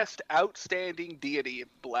dressed outstanding deity,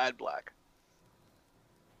 Black.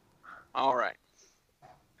 All right.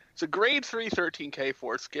 So grade 3 13k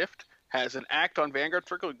force gift has an act on Vanguard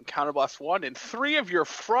Circle. You can counterblast 1, and 3 of your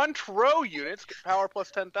front row units get power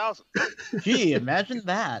plus 10,000. Gee, imagine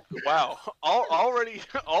that. Wow, already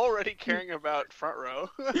caring about front row.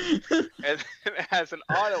 And it has an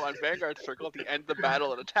auto on Vanguard Circle at the end of the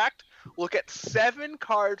battle and attacked. Look at 7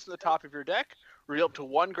 cards in the top of your deck, reveal up to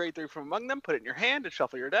 1 grade 3 from among them, put it in your hand, and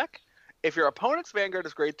shuffle your deck. If your opponent's Vanguard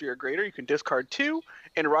is grade 3 or greater, you can discard 2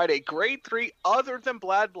 and write a grade 3 other than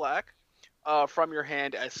Black from your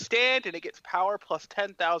hand as stand, and it gets power plus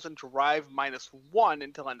 10,000, drive -1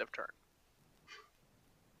 until end of turn.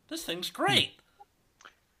 This thing's great.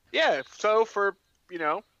 Yeah, so for,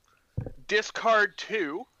 discard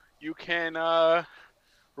 2, you can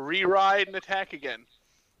re-ride and attack again.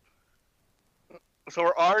 So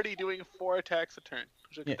we're already doing 4 attacks a turn.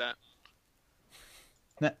 Look at that.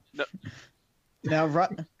 Now,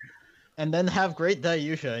 and then have Great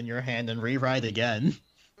Dayusha in your hand and rewrite again.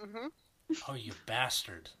 Mm-hmm. Oh, you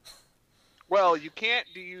bastard. Well, you can't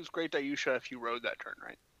use Great Dayusha if you rode that turn,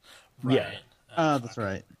 right? Right. Yeah. That's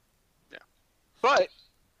right. Yeah. But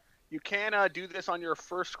you can do this on your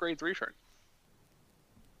first grade 3 turn.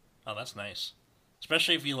 Oh, that's nice.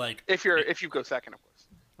 Especially if you If you go second, of course.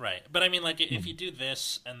 Right. But I mean, if you do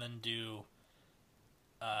this and then do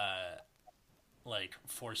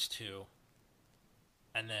Force 2,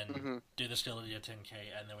 and then do the skill at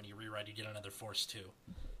 10k, and then when you rewrite, you get another Force 2.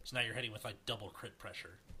 So now you're hitting with double crit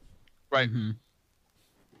pressure. Right. Mm-hmm.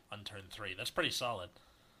 On turn 3. That's pretty solid.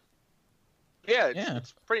 Yeah,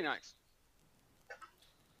 it's pretty nice.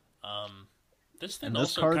 This thing And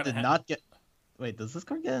this also card did not get... Wait, does this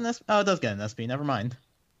card get an SP? Oh, it does get an SP. Never mind.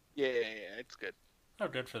 Yeah, it's good. Oh,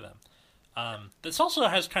 good for them. This also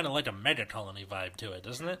has kind of like a Mega Colony vibe to it,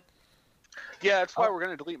 doesn't it? Yeah, that's why we're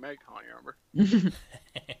going to delete Mega Colony, remember?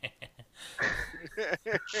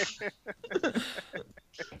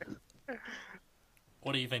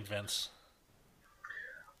 What do you think, Vince?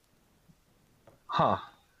 Huh.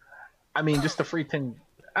 I mean, just the free thing.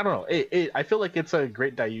 I don't know. I feel like it's a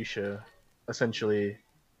great Dayusha, essentially,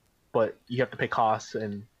 but you have to pay costs.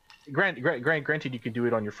 And granted, you can do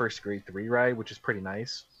it on your first grade 3 ride, which is pretty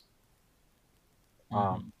nice.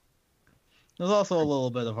 There's also a little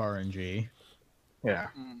bit of RNG. Yeah.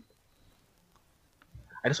 Mm.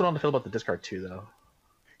 I just don't know how to feel about the discard too, though.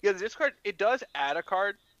 Yeah, the discard, it does add a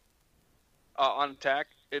card on attack.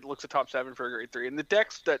 It looks at top 7 for a grade 3. And the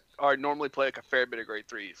decks that are normally play a fair bit of grade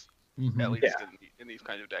 3s, at least in these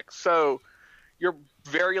kinds of decks. So you're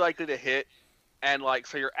very likely to hit. And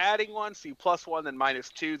so you're adding 1, so you +1, then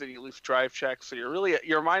 -2, then you lose drive check. So you're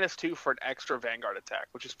 -2 for an extra Vanguard attack,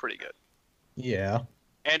 which is pretty good. Yeah.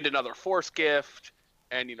 And another Force gift,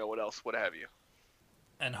 and what else, what have you.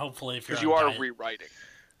 And hopefully, if you're Because you are rewriting.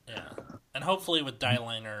 Yeah, and hopefully with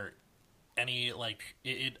Dieliner,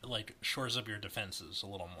 it shores up your defenses a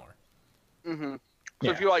little more. Mm-hmm.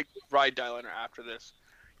 So if you ride Dieliner after this,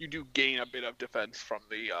 you do gain a bit of defense from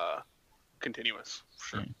the continuous.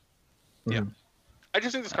 Sure. Mm. Yeah. I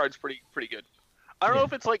just think this card's pretty good. I don't know Yeah.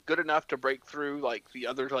 if it's like good enough to break through like the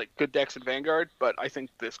other like good decks in Vanguard, but I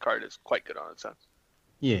think this card is quite good on its own.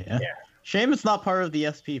 Yeah. Shame it's not part of the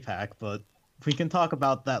SP pack, but we can talk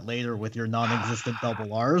about that later with your non-existent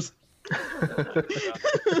double R's.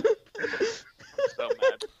 So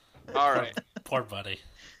mad. All right, Poor buddy.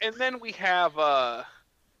 and then we have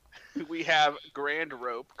Grand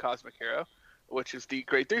Rope Cosmic Hero, which is the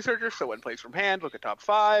grade 3 searcher. So when placed from hand, look at top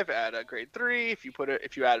 5, add a grade 3. If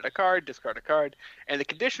you added a card, discard a card. And the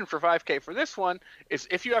condition for 5K for this one is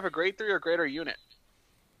if you have a grade 3 or greater unit.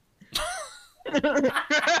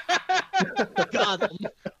 Got him.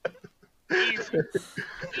 Easy.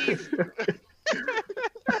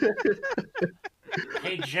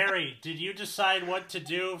 Hey, Jerry, did you decide what to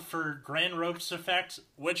do for Grand Rope's effect?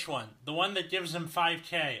 Which one? The one that gives him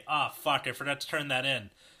 5K. Ah, fuck, I forgot to turn that in.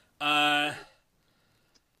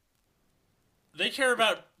 They care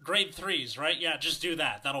about grade 3s, right? Yeah, just do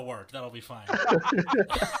that. That'll work. That'll be fine.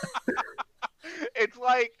 It's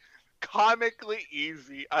like comically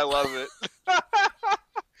easy. I love it.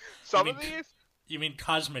 Some of these. You mean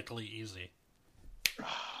cosmically easy.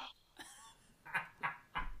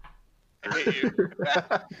 I hate you.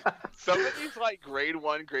 Some of these like grade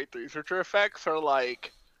 1, grade 3 searcher effects are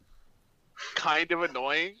like kind of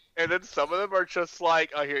annoying, and then some of them are just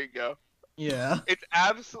like, oh, here you go. Yeah. It's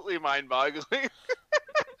absolutely mind-boggling.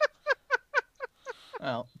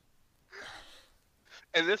 Well.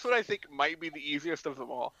 And this one I think might be the easiest of them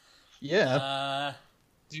all. Yeah.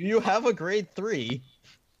 Do you have a grade 3?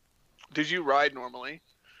 Did you ride normally?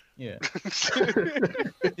 Yeah.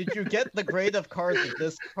 Did you get the grade of cards that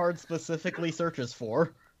this card specifically searches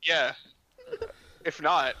for? Yeah. If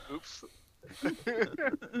not, oops.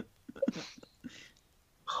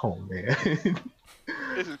 Oh man.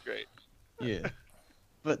 This is great. Yeah.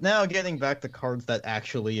 But now getting back to cards that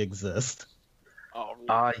actually exist. Oh,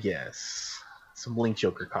 Yes. Some Link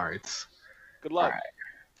Joker cards. good luck. Alright.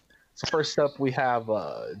 So first up we have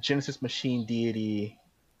Genesis Machine Deity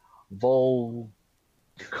Volkogade?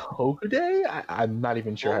 I'm not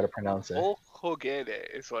even sure how to pronounce it.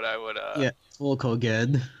 Volkogade is what I would Yeah,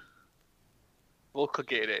 Volkoged.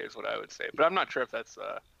 Volkogade is what I would say. But I'm not sure if that's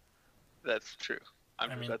true.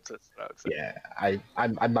 I mean- that's what I would say. Yeah,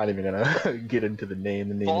 I'm not even gonna get into the name.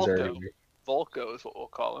 The names are Volko. Volko is what we'll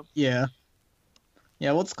call him. Yeah.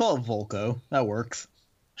 Yeah, let's call it Volko. That works.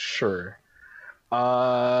 sure.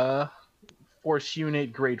 Force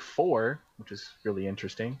Unit Grade 4, which is really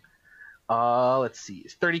interesting. Let's see,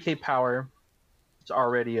 it's 30k power. It's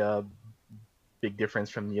already a big difference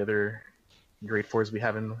from the other Grade 4s we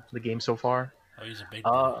have in the game so far. Oh, he's a big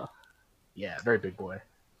boy. Yeah, very big boy.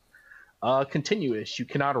 Continuous, you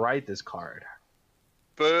cannot ride this card.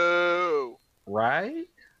 Boo! Right?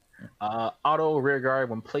 Auto rear guard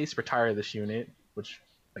when placed, retire this unit, which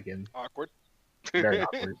again, Awkward. very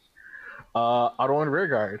awkward. Auto and rear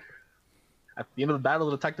guard. At the end of the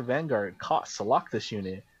battle, attack the Vanguard. Costs, lock this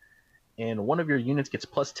unit. And one of your units gets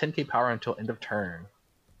plus 10k power until end of turn.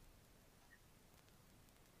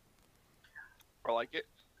 I like it.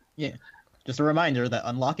 Yeah. Just a reminder that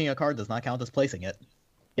unlocking a card does not count as placing it.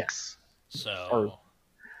 Yes. So,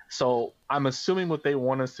 So I'm assuming what they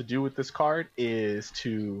want us to do with this card is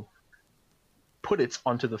to put it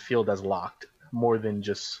onto the field as locked, more than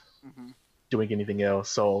just Mm-hmm. doing anything else.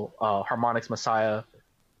 So Harmonix Messiah,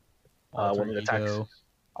 Alter when it attacks, Ego.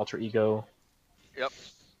 Alter Ego. Yep.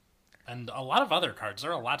 and a lot of other cards.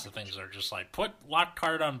 There are lots of things that are just like, put lock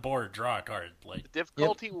card on board, draw a card. Like, The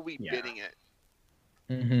difficulty will be Yeah. bidding it.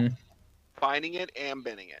 Mm-hmm. Finding it and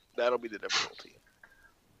bidding it. That'll be the difficulty.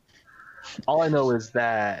 All I know is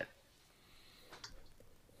that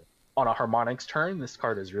on a Harmonix turn, this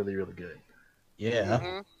card is really, really good. Yeah.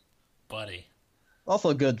 Mhm. buddy. Also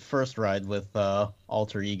a good first ride with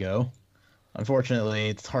Alter Ego. Unfortunately,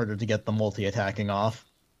 it's harder to get the multi-attacking off.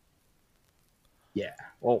 Yeah.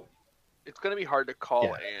 Well, It's going to be hard to call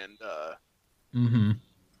Yeah. and Mm-hmm.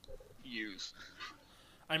 use.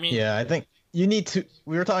 I mean, Yeah, I think you need to...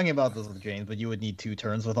 We were talking about this with James, but you would need 2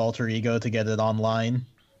 turns with Alter Ego to get it online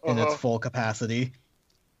in its Uh-huh. full capacity.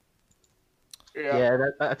 Yeah.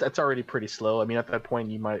 that's already pretty slow. I mean, at that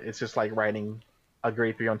point, it's just like riding a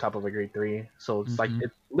grade 3 on top of a grade 3. So it's like Mhm.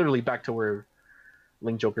 it's literally back to where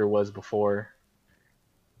Link Joker was before.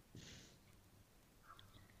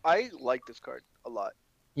 I like this card a lot.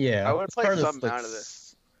 Yeah. I wanna this play card is- some amount of it's-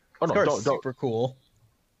 this. Oh this no, card don't is don't. super cool.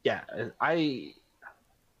 Yeah, in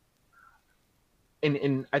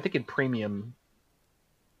I think in premium,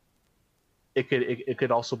 it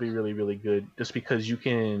could also be really, really good, just because you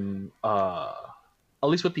can at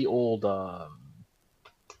least with the old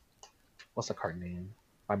what's the card name?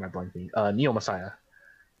 Why am I blanking? Neo Messiah.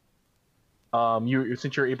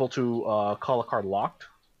 since you're able to call a card locked.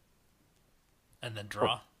 And then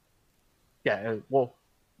draw. Yeah. Well.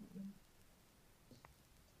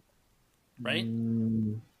 Right?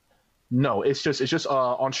 No, it's just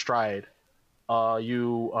on stride.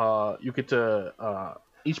 You get to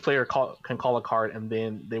each player can call a card and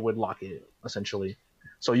then they would lock it essentially.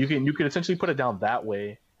 So you can essentially put it down that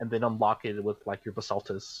way and then unlock it with like your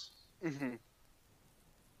Basaltus. Mm-hmm.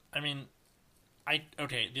 I mean,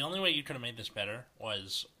 the only way you could have made this better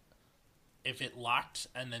was if it locked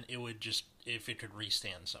and then if it could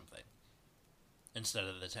restand something instead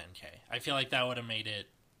of the 10k. I feel like that would have made it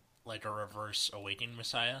like a reverse Awakening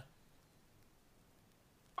Messiah.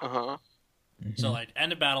 Uh-huh. Mhm. So, like,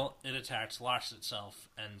 end of battle, it attacks, locks itself,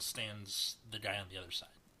 and stands the guy on the other side.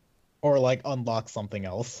 Or like unlock something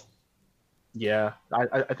else. Yeah,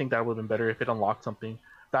 I think that would have been better if it unlocked something.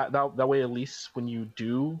 That way, at least when you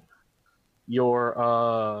do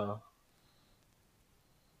your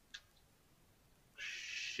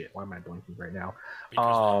shit, why am I blanking right now? Because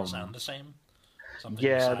they all sound the same. Something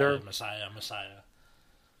yeah, Messiah.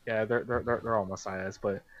 Yeah, they're all messiahs,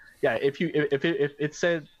 but yeah, if it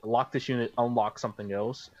said lock this unit, unlock something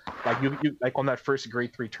else, like you like on that first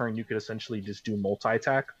grade 3 turn, you could essentially just do multi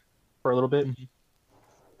attack for a little bit.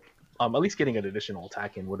 Mm-hmm. At least getting an additional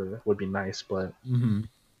attack in would be nice, but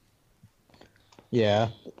Yeah,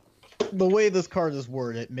 the way this card is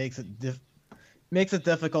worded makes it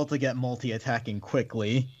difficult to get multi attacking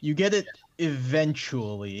quickly. You get it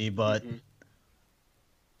eventually, but. Mm-hmm.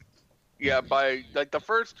 Yeah, by like the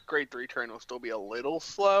first grade 3 turn will still be a little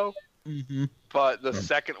slow, but the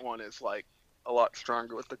second one is like a lot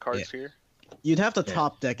stronger with the cards here. You'd have to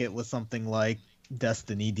top deck it with something like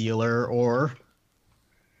Destiny Dealer or.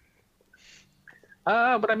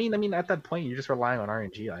 But I mean, at that point, you're just relying on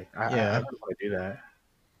RNG. Like, I don't want to do that.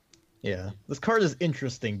 Yeah, this card is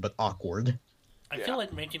interesting but awkward. I feel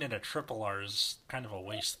like making it a triple R is kind of a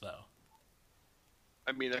waste, though.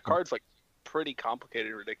 I mean, the card's like pretty complicated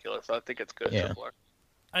and ridiculous. So I think it's good. Yeah.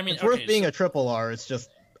 I mean, It's worth being a triple R. It's just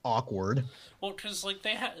awkward. Well, because like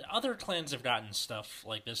other clans have gotten stuff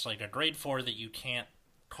like this, like a grade 4 that you can't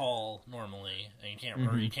call normally, and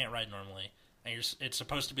you can't ride normally, and it's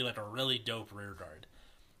supposed to be like a really dope rear guard.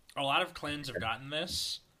 A lot of clans have gotten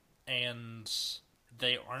this, and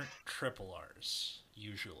they aren't triple Rs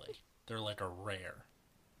usually. They're like a rare.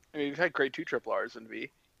 I mean, you've had grade 2 triple Rs in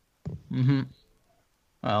V. Mm-hmm.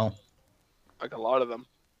 Well. Like a lot of them.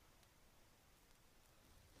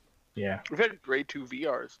 Yeah. We've had grade 2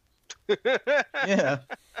 VRs. Yeah.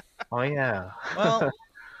 Oh yeah. Well,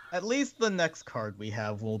 at least the next card we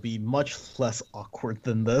have will be much less awkward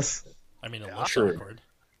than this. I mean, it looks awkward.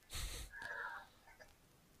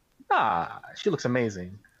 She looks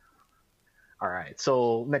amazing. All right,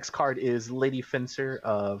 so next card is Lady Fencer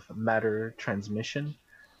of Matter Transmission,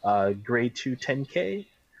 grade 2 10k,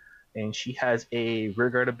 and she has a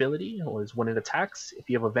rearguard ability, or is when it attacks, if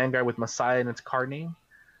you have a Vanguard with Messiah in its card name,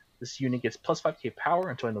 this unit gets plus 5k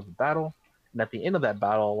power until the end of the battle, and at the end of that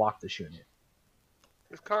battle, lock this unit.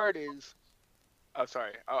 This card is... Oh,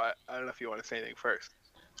 sorry. I don't know if you want to say anything first.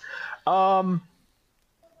 I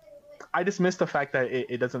dismiss the fact that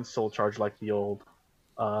it doesn't soul charge like the old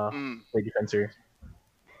Lady Fencer.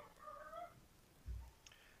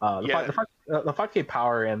 The 5k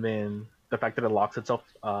power and then the fact that it locks itself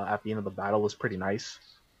at the end of the battle is pretty nice.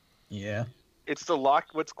 Yeah. It's the lock.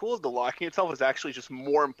 What's cool is the locking itself is actually just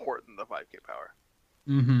more important than the 5k power.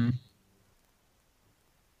 Mm-hmm.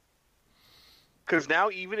 Because now,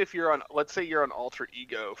 even if you're on, let's say you're on Alter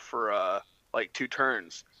Ego for like 2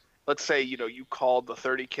 turns. Let's say you called the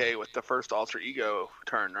 30k with the first Alter Ego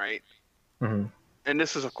turn, right? Mm-hmm. And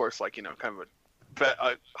this is, of course, like kind of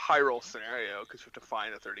a high roll scenario because you have to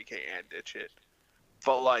find a 30k and ditch it.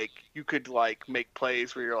 But like you could like make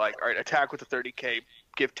plays where you're like, all right, attack with the 30k,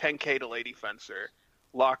 give 10k to Lady Fencer,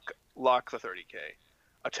 lock the 30k,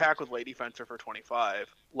 attack with Lady Fencer for 25,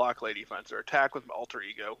 lock Lady Fencer, attack with Alter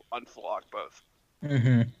Ego, unlock both.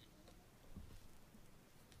 Mm-hmm.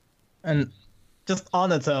 And just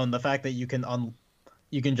on its own, the fact that you can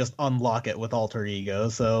just unlock it with Alter Ego.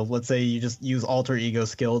 So let's say you just use Alter Ego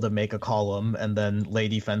skill to make a column, and then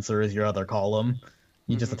Lady Fencer is your other column.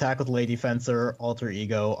 You just attack with Lady Fencer, Alter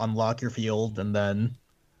Ego, unlock your field, and then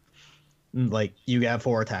like you have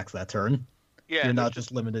 4 attacks that turn. Yeah, you're not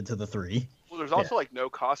just limited to the 3. Well, there's also like no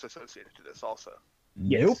cost associated to this. Also,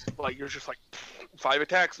 nope. Like you're just like 5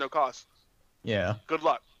 attacks, no cost. Yeah. Good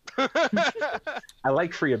luck. I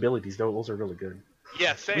like free abilities though; those are really good.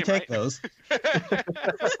 Yeah, same. We take those.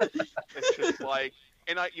 It's just like,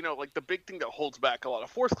 and like the big thing that holds back a lot of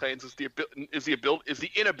Force clans is the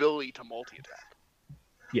inability to multi-attack.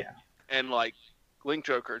 Yeah. and like Link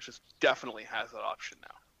Joker just definitely has that option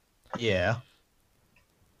now. Yeah.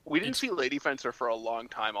 We didn't see Lady Fencer for a long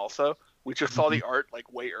time. Also, we just saw the art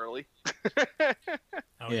like way early.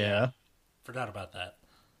 Oh Yeah. Forgot about that.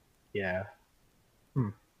 Yeah.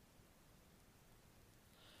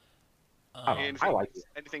 Um, I like it.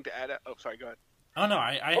 Anything to add? Oh, sorry. Go ahead. oh no,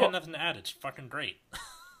 I had nothing to add. It's fucking great.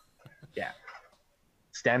 Yeah.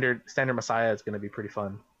 Standard Messiah is going to be pretty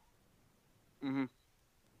fun. Mm-hmm.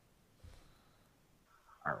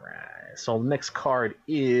 All right. So next card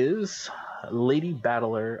is Lady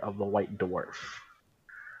Battler of the White Dwarf.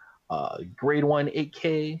 Grade 1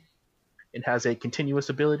 8K. It has a continuous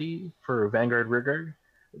ability for Vanguard Rearguard.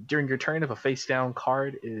 During your turn, if a face down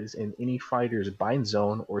card is in any fighter's bind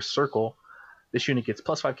zone or circle, this unit gets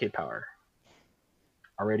plus 5k power.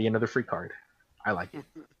 Already another free card. I like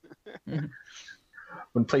it.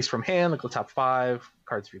 When placed from hand, look at the top 5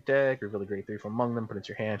 cards of your deck, reveal a grade 3 from among them, put it into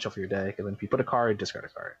your hand, shuffle your deck, and then if you put a card, discard a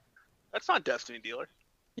card. That's not Destiny Dealer.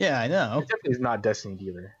 Yeah, I know. It definitely is not Destiny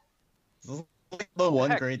Dealer. This is like the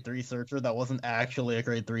one heck? grade 3 searcher that wasn't actually a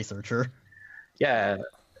grade 3 searcher. Yeah,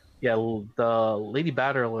 the Lady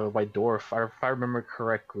Battler of White Dwarf, if I remember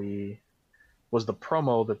correctly, was the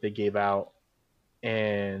promo that they gave out,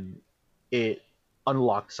 and it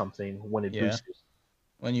unlocked something when it Yeah. boosted.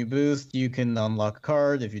 When you boost, you can unlock a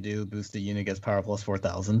card. If you do, boost the unit gets power plus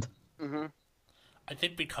 4,000. Mm-hmm. I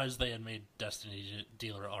think because they had made Destiny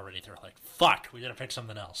Dealer already, they're like, fuck, we gotta pick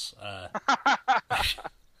something else.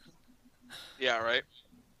 Yeah. Right.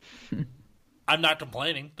 I'm not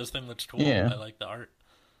complaining. This thing looks cool. Yeah. I like the art.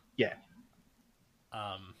 Yeah.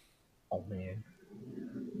 Um, Oh man.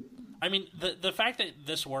 I mean, the fact that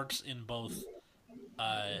this works in both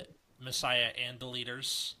Messiah and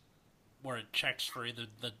Deleters, where it checks for either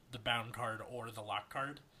the bound card or the lock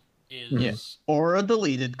card, is... Yeah. Or a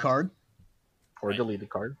deleted card. Or a Right. deleted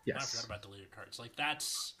card. I Yes. forgot about deleted cards. Like,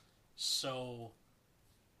 that's so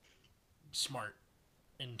smart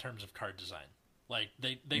in terms of card design. Like,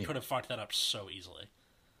 they could have fucked that up so easily.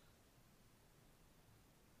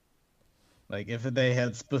 Like, if they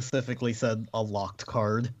had specifically said a locked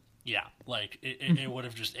card. Yeah, like, it would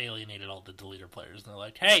have just alienated all the deleter players. And they're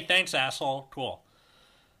like, hey, thanks, asshole. Cool.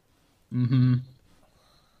 Mm-hmm.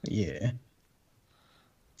 Yeah.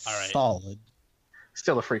 All right. Solid.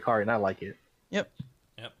 Still a free card, and I like it. Yep.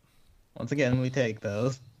 Yep. Once again, we take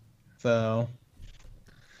those. So,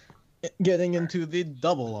 getting into the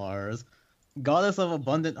double R's. Goddess of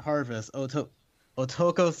Abundant Harvest, Otoko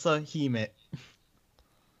Sahime.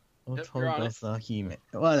 Yep, you're on it. Otoko Sahime.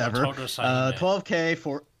 Whatever. Otoko Sahime. 12k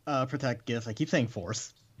for protect gifts. I keep saying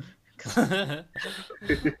force.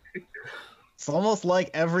 It's almost like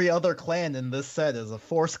every other clan in this set is a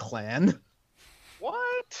force clan.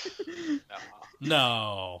 What? No.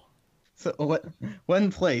 No. So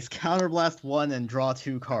when placed, counterblast 1 and draw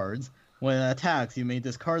 2 cards. When it attacks, you may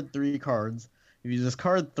discard 3 cards. If you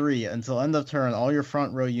discard 3 until end of turn, all your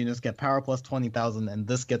front row units get power plus 20,000, and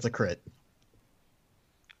this gets a crit.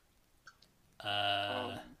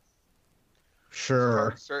 Sure.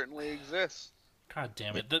 Card certainly exists. God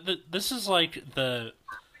damn it. This is like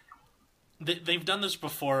they've done this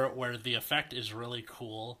before where the effect is really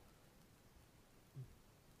cool,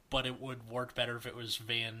 but it would work better if it was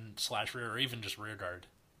Van/rear or even just rear guard.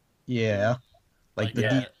 Yeah. Like the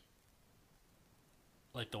yeah.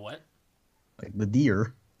 Like the what? Like the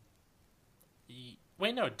deer.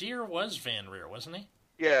 Wait, no, deer was Van rear, wasn't he?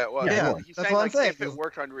 Yeah, well, Yeah, he's that's saying, what I'm like, saying. if it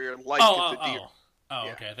worked on rear, like Oh, it's a deer. Oh,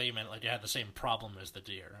 Yeah. okay. I thought you meant like it had the same problem as the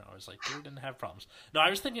deer. I was like, deer didn't have problems. No, I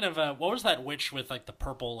was thinking of what was that witch with like the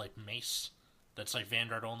purple like mace that's like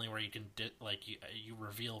Vanguard only, where you can you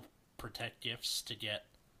reveal protect gifts to get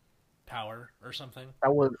power or something.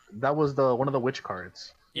 That was the one of the witch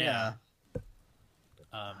cards. Yeah.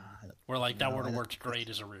 Where like that No, would have I- worked great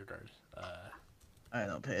as a rear guard. I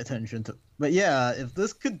don't pay attention to. But yeah, if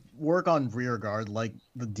this could work on rear guard like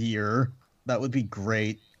the deer, that would be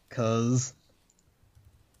great, because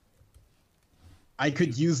I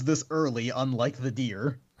could use this early, unlike the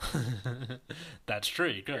deer. That's true.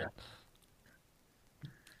 You could.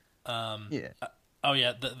 Yeah. Oh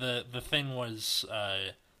yeah. The thing was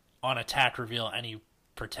on attack reveal any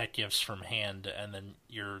protect gifts from hand, and then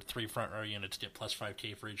your 3 front row units get plus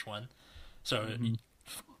 5k for each one. So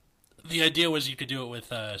the idea was you could do it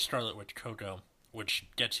with Scarlet Witch Coco, which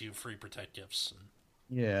gets you free protect gifts.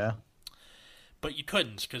 Yeah. But you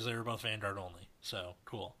couldn't because they were both Vanguard only. So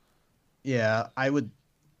cool. Yeah, I would.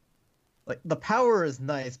 Like, the power is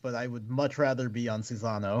nice, but I would much rather be on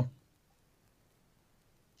Susano.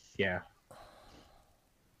 Yeah.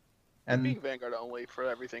 And Being Vanguard only for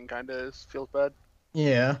everything kind of feels bad.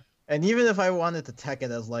 yeah, And even if I wanted to tech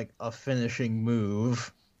it as like a finishing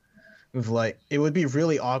move, it would be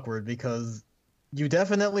really awkward because you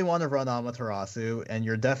definitely want to run Amaterasu and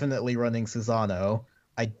you're definitely running Susano.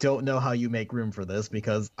 I don't know how you make room for this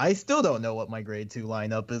because I still don't know what my grade 2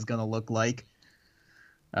 lineup is going to look like.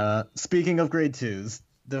 Speaking of grade 2s,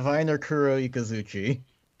 Diviner Kuro Ikazuchi.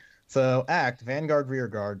 So, act, Vanguard,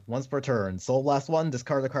 Rearguard, once per turn. Soul Blast 1,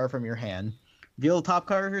 discard a card from your hand. Reveal the top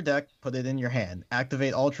card of your deck, put it in your hand.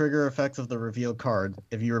 Activate all trigger effects of the revealed card.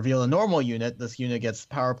 If you reveal a normal unit, this unit gets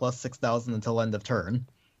power plus 6,000 until end of turn.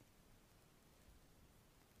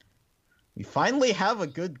 We finally have a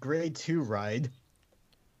good grade 2 ride.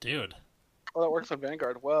 Dude. Well, that works on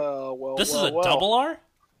Vanguard. Well. This is a double R?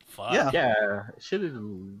 Fuck. Yeah. Yeah, it should have.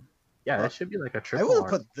 Yeah, it should be like a I triple would have R.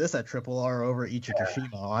 put this at triple R over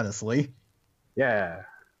Ichikashima, honestly. Yeah,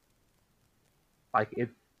 like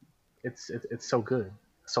it's so good.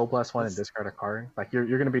 Soul Blast 1 and discard a card. Like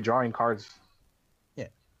you're gonna be drawing cards. Yeah.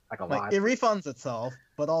 Like a Like lot. it refunds itself,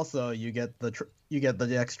 but also you get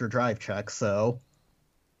the extra drive check. So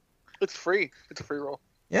It's free. It's a free roll.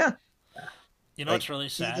 yeah, You know what's really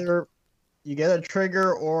sad? either you get a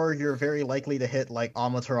trigger or you're very likely to hit like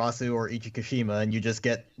Amaterasu or Ichikashima, and you just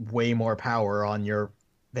get way more power on your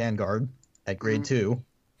Vanguard at grade 2.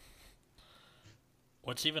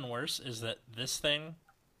 What's even worse is that this thing,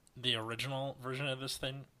 the original version of this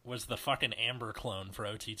thing, was the fucking Amber clone for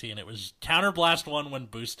OTT, and it was Counterblast 1 when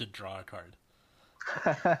boosted, draw a card.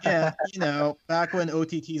 Yeah, back when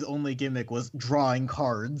OTT's only gimmick was drawing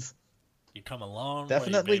cards. You come a long way,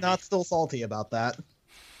 Definitely baby. not still salty about that.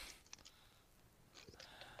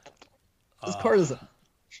 This card is...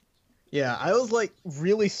 Yeah, I was like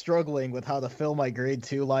really struggling with how to fill my grade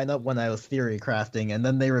 2 lineup when I was theory crafting, and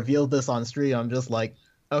then they revealed this on stream. I'm just like,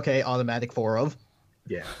 okay, automatic 4 of.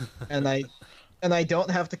 Yeah. And I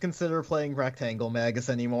don't have to consider playing Rectangle Magus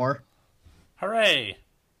anymore. Hooray!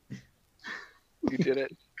 You did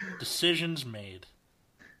it. Decisions made.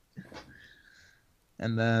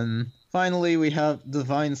 And then finally we have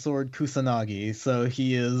Divine Sword Kusanagi. So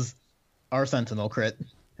he is our Sentinel crit.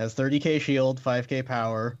 Has 30k shield, 5k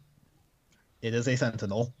power. It is a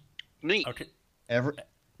Sentinel. Neat. Okay.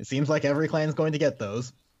 It seems like every clan's going to get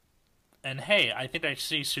those. And hey, I think I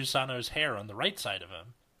see Susano's hair on the right side of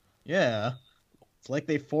him. Yeah. It's like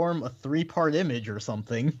they form a 3-part image or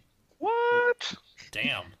something. What?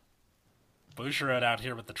 Damn. Bushiroad out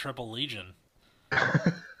here with the Triple Legion.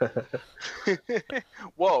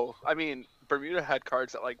 Whoa. I mean, Bermuda had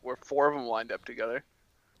cards that were 4 of them lined up together.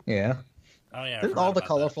 Yeah. Oh yeah, I Didn't forgot all the about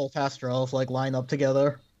colorful Pastrels line up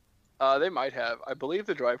together? They might have. I believe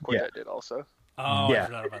the Drive Quartet did also. that. Oh, Yeah. I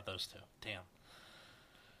forgot about those two. Damn.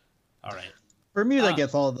 All right. Bermuda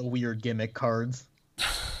gets all the weird gimmick cards.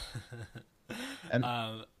 And,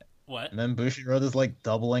 What? and then Bushiroad is like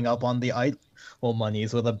doubling up on the idol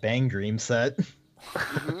monies with a Bang Dream set.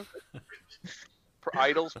 Mm-hmm.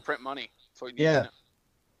 Idols print money. So you need Yeah. to know.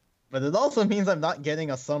 But it also means I'm not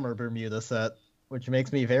getting a summer Bermuda set, which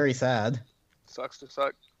makes me very sad. Sucks to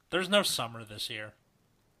suck. There's no summer this year.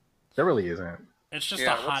 There really isn't. It's just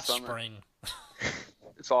Yeah, a what's hot summer? spring.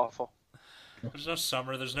 It's awful. There's no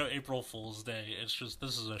summer. There's no April Fool's Day. It's just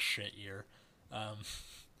this is a shit year.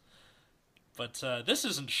 But this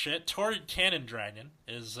isn't shit. Torrid Cannon Dragon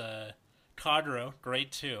is Kadro,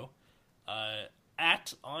 grade 2.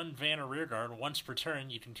 Act on Vanna Rearguard. Once per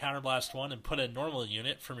turn, you can counterblast 1 and put a normal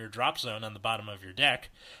unit from your drop zone on the bottom of your deck.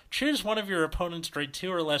 Choose one of your opponent's grade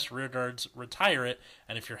 2 or less rearguards, retire it,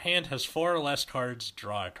 and if your hand has 4 or less cards,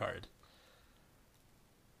 draw a card.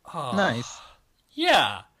 Oh, Nice.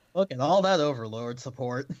 yeah. Look at all that Overlord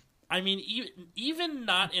support. I mean, even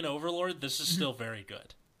not in Overlord, this is still very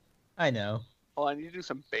good. I know. Well, I need to do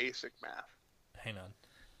some basic math. Hang on.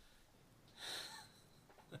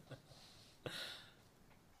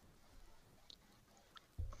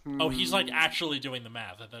 Oh, he's like actually doing the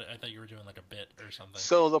math. I thought you were doing like a bit or something.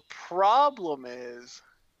 So the problem is,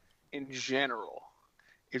 in general,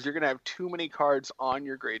 is you're gonna have too many cards on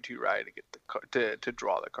your grade 2 ride to get to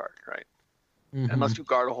draw the card, right? Mhm. Unless you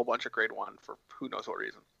guard a whole bunch of grade 1 for who knows what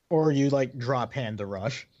reason. Or you like drop hand to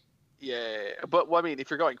rush. Yeah, but well, I mean, if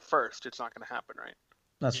you're going first, it's not gonna happen, right?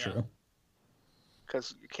 That's Yeah. true.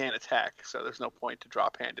 Because you can't attack, so there's no point to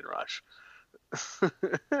drop hand and rush.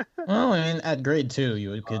 Well, I mean, at grade 2,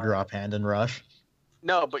 you could drop hand and rush.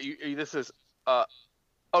 No, but this is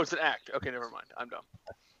it's an act. Okay, never mind. I'm dumb.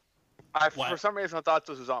 What? For some reason I thought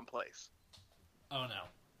this was on place. Oh no.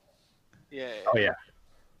 Yeah. Oh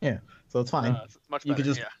yeah. So it's fine. It's much You better. could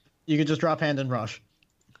just- Yeah. You could just drop hand and rush.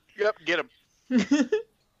 Yep. Get him.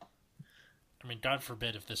 I mean, God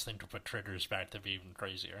forbid if this thing could put triggers back, that'd be even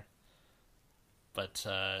crazier. But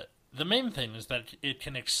the main thing is that it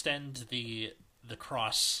can extend the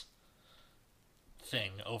cross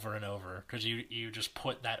thing over and over, because you just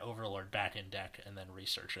put that Overlord back in deck and then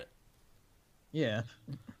research it. Yeah.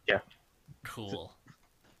 Yeah. Cool.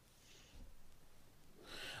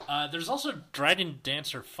 There's also Dragon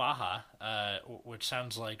Dancer Faha, which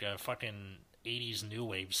sounds like a fucking 80s new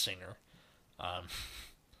wave singer.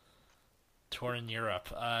 Tour in Europe.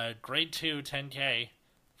 Grade 2, 10k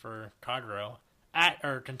for Kagero.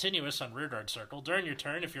 Continuous on rearguard circle. During your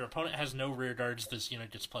turn, if your opponent has no rearguards, this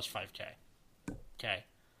unit gets plus 5k. Okay.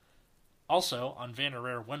 Also, on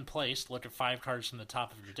Vanarare, when placed, look at 5 cards from the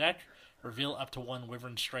top of your deck. Reveal up to 1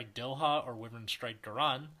 Wyvern Strike Doha or Wyvern Strike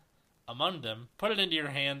Garan. Among them, put it into your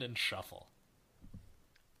hand and shuffle.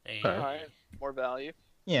 Alright, more value.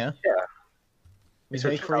 Yeah. Yeah. We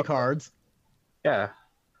take 3 cards. Yeah.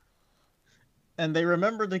 And they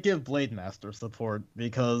remember to give Blade Master support,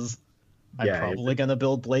 because I'm Yeah, probably going to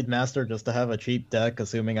build Blade Master just to have a cheap deck,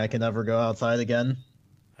 assuming I can never go outside again.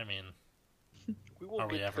 I mean, We will Are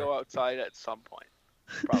we get to ever? go outside at some point,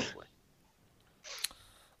 probably.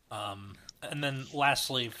 and then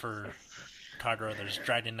lastly for Kagero, there's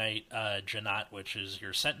Dragon Knight Janat, which is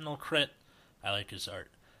your Sentinel crit. I like his art.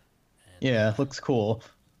 And, Yeah, looks cool.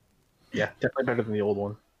 Yeah, definitely better than the old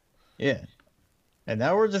one. Yeah. And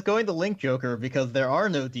now we're just going to Link Joker, because there are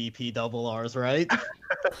no DP double Rs, right?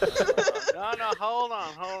 No, hold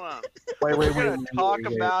on. Wait, We're gonna talk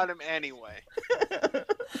about him anyway.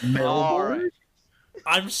 Alright.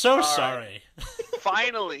 I'm so All sorry.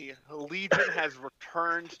 Finally, Legion has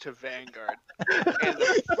returned to Vanguard. And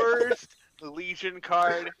the first Legion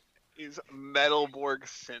card is Metalborg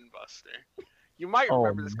Sinbuster. You might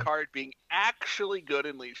remember this card being actually good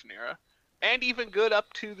in Legion era, and even good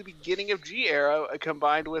up to the beginning of G era,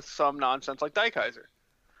 combined with some nonsense like Daikaiser.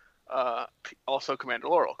 Also Commander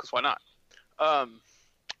Laurel, because why not?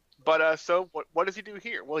 So what does he do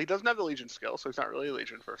here? Well, he doesn't have the Legion skill, so he's not really a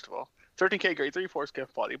Legion, first of all. 13k, grade 3, force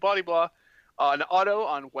gift, blah, blah. An auto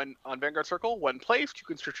on Vanguard Circle. When placed, you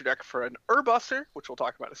can search your deck for an Urbuster, which we'll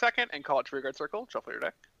talk about in a second, and call it to Vanguard Circle, shuffle your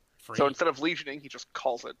deck. Free. So instead of Legioning, he just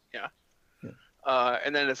calls it, yeah.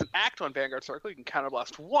 And then as an act on Vanguard Circle, you can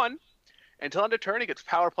counterblast 1. Until end of turn, it gets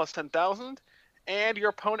power plus 10,000, and your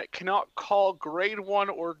opponent cannot call grade 1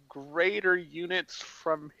 or greater units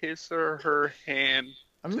from his or her hand.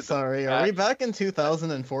 I'm sorry, are we back in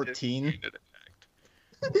 2014?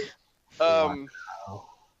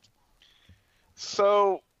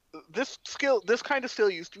 So this kind of skill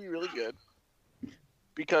used to be really good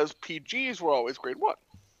because PGs were always grade 1.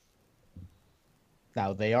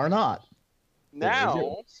 Now they are not.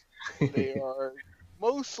 Now they are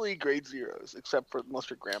mostly grade 0s, except for unless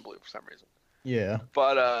you're Granblue for some reason. Yeah.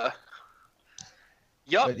 But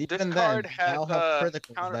But this even card then, has now have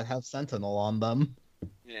criticals that have Sentinel on them.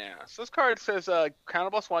 Yeah, so this card says counter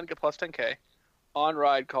plus 1, get plus 10k. On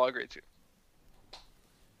ride, call a grade 2.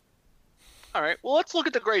 Alright, well let's look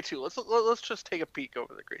at the grade 2. Let's just take a peek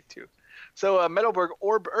over the grade 2. So Metalborg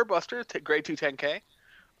Urbuster, grade 2 10k.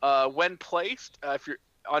 When placed, if you're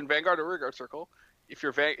on Vanguard or Rearguard Circle, if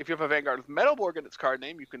you have a Vanguard with Metalborg in its card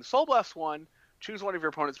name, you can Soul Blast 1, choose one of your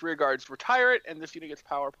opponent's rearguards, retire it, and this unit gets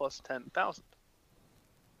power plus 10,000.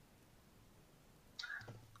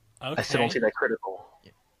 Okay. I still don't see that critical.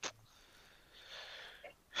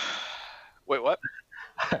 Wait, what?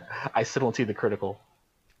 I still don't see the critical.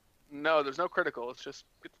 No, there's no critical. It's just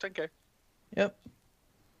 10k. Yep.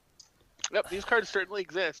 Yep, these cards certainly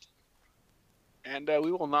exist. And I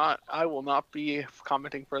will not be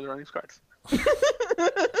commenting further on these cards.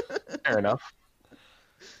 Fair enough.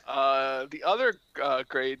 The other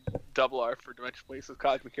grade double R for Dimension Police is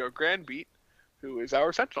Cosmic Hero Grandbeat, who is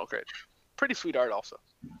our Sentinel grade. Pretty sweet art also.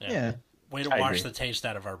 Yeah. Way to I wash agree. the taste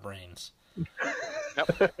out of our brains. Yep.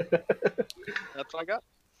 That's what I got.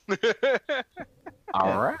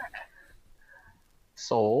 All right.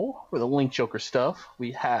 So, for the Link Joker stuff,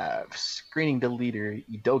 we have Screening Deleter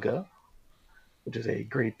Idoga, which is a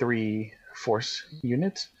grade 3 force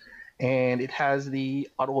unit. And it has the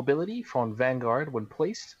auto ability from Vanguard when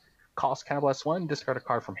placed. Cost Counterblast 1, discard a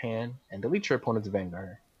card from hand, and delete your opponent's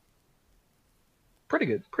Vanguard. Pretty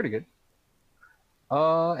good, pretty good.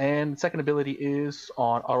 And second ability is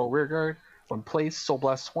on auto rearguard. When placed, Soul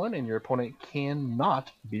Blast 1, and your opponent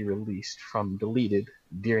cannot be released from deleted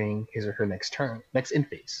during his or her next end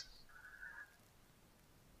phase.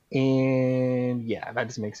 And yeah, that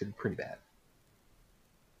just makes it pretty bad.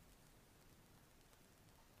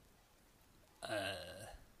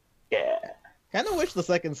 Yeah. Kind of wish the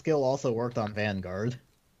second skill also worked on Vanguard.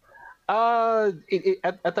 At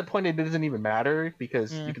that point, it doesn't even matter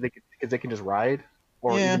because Yeah. because they can just ride,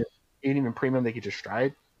 or Yeah. even even premium, they could just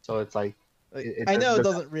stride. So it's like I know it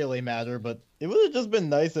doesn't really matter, but it would have just been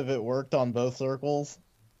nice if it worked on both circles.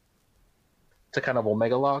 It's a kind of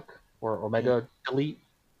Omega lock or Omega delete.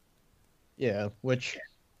 Yeah, which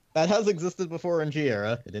that has existed before in G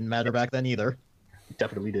era. It didn't matter back then either.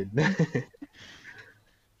 Definitely did. Yeah,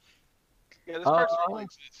 this card certainly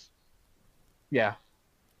exists. Yeah.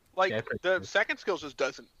 Like, Yeah, the second skill just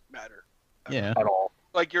doesn't matter. Yeah. At all.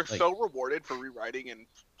 Like, you're so rewarded for rewriting in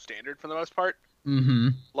standard for the most part. Mm-hmm.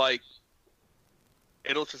 Like,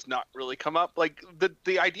 it'll just not really come up. Like,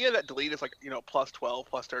 the idea that delete is like, plus 12,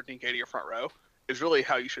 plus 13k to your front row is really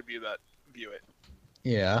how you should view it.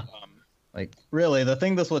 Yeah. Like, really, the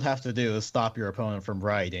thing this would have to do is stop your opponent from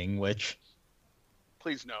riding, which...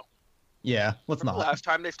 Please no. Yeah, let's Remember not. last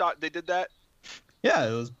time they did that? Yeah,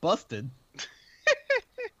 it was busted.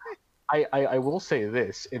 I will say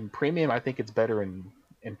this. In Premium, I think it's better in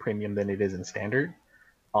Premium than it is in Standard.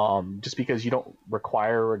 Just because you don't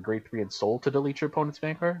require a grade 3 in Soul to delete your opponent's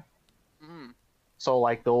Vanguard. Mm. So,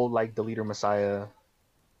 like, the old, like, Deleter Messiah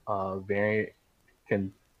variant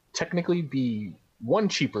can technically be, 1,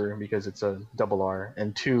 cheaper because it's a double R,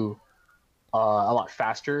 and 2, a lot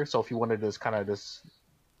faster. So if you wanted to kind of just,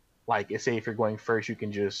 like, say if you're going first, you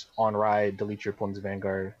can just on-ride, delete your opponent's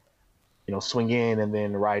Vanguard, swing in and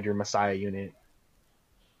then ride your Messiah unit,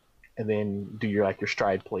 and then do your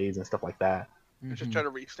stride plays and stuff like that. Mm-hmm. Just try to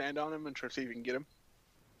re-stand on him and try to see if you can get him.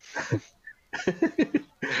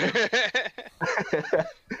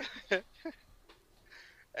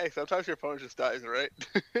 Hey, sometimes your opponent just dies, right?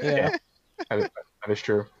 Yeah. That is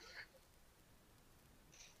true.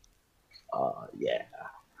 Yeah.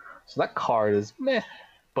 So that card is meh,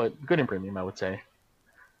 but good in Premium, I would say.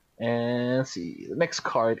 And let's see. The next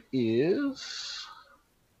card is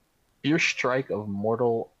Fierce Strike of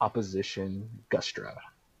Mortal Opposition, Gustra.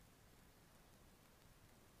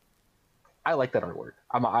 I like that artwork.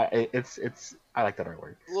 I like that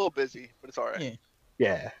artwork. A little busy, but it's alright.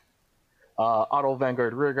 Yeah. Auto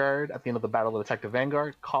Vanguard Rearguard. At the end of the battle, attack the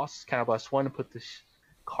Vanguard. Costs Counterblast 1 to put this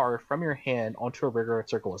card from your hand onto a Rearguard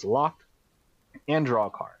circle as locked, and draw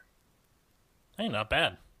a card. Hey, not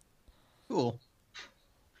bad. Cool.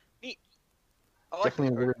 Neat. I like Definitely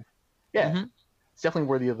this card. worthy. Yeah, Mm-hmm. it's definitely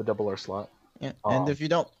worthy of the double R slot. Yeah. And if you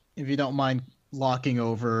don't mind locking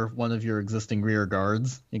over one of your existing rear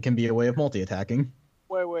guards, it can be a way of multi-attacking.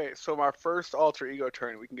 Wait. So my first alter ego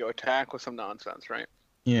turn, we can go attack with some nonsense, right?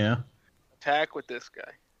 Yeah. Attack with this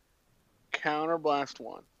guy. Counterblast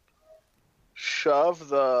 1. Shove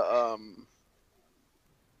the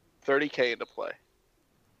 30k into play.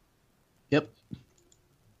 Yep.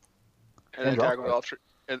 And then attack with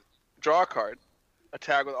and draw a card.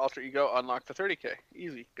 Attack with alter ego, unlock the 30k.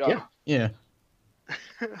 Easy. Got it. Yeah.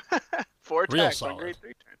 4 Real attacks on solid. grade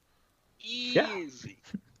 3 turn. Yeah. Easy.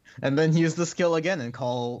 And then use the skill again and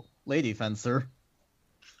call Lady Fencer.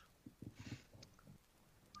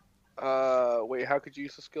 Wait, how could you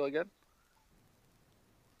use the skill again?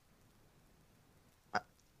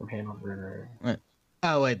 From hand on Rearguard.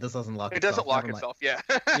 Oh wait, this doesn't lock It itself. doesn't lock Never mind. itself, yeah.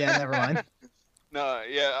 Yeah, never mind. No,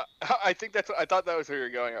 yeah. I think I thought that was where you were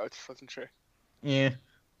going. I just wasn't sure. Yeah.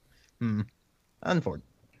 Unfortunate.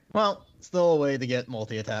 Well, still a way to get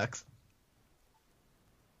multi-attacks.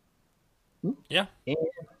 Yeah.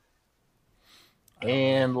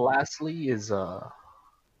 And lastly is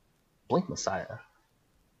Blink Messiah.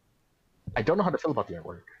 I don't know how to feel about the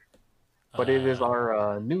artwork, but it is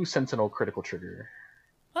our new Sentinel critical trigger.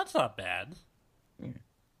 That's not bad.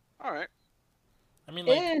 All right. I mean,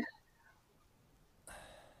 like,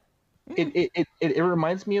 It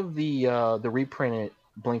reminds me of the reprinted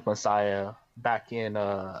Blink Messiah back in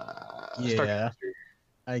Yeah,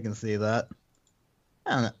 I can see that.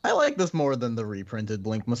 I don't know. I like this more than the reprinted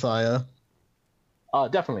Blink Messiah.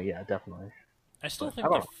 Definitely. I still But think I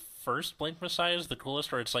the don't know. first Blink Messiah is the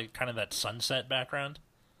coolest, where it's like kind of that sunset background.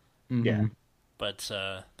 Mhm. Yeah. But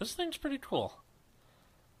this thing's pretty cool.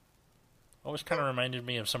 Always kind of reminded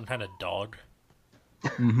me of some kind of dog.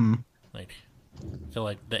 Mhm. Like, I feel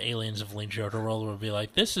like the aliens of Link Joker World would be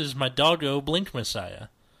like, "This is my doggo Blink Messiah.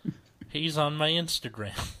 He's on my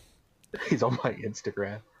Instagram." He's on my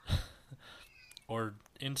Instagram. Or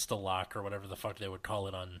Instalock, or whatever the fuck they would call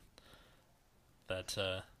it on that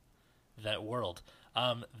that world.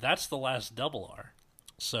 That's the last double R.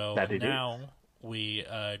 So now we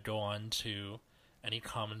go on to any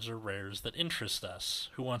commons or rares that interest us.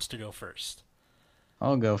 Who wants to go first?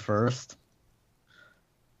 I'll go first.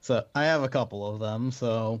 So I have a couple of them.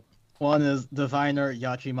 So one is Diviner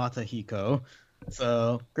Yachimata Hiko.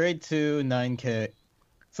 So grade 2, 9k.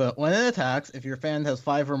 So when it attacks, if your fan has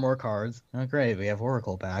 5 or more cards, oh great, we have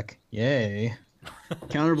Oracle back. Yay.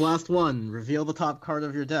 Counterblast 1. Reveal the top card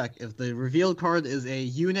of your deck. If the revealed card is a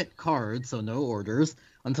unit card, so no orders,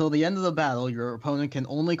 until the end of the battle, your opponent can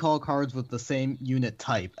only call cards with the same unit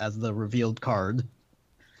type as the revealed card.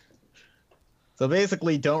 So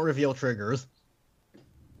basically, don't reveal triggers.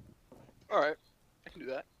 All right, I can do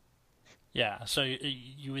that. Yeah, so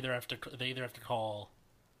you either have to they either have to call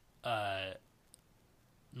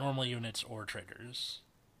normal units or triggers.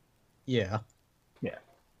 Yeah. Yeah.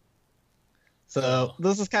 So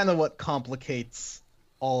this is kind of what complicates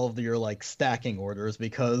all of your like stacking orders,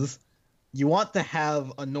 because you want to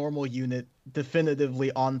have a normal unit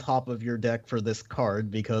definitively on top of your deck for this card,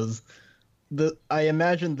 because I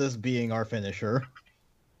imagine this being our finisher.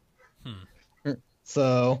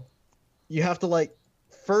 So you have to like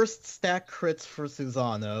first stack crits for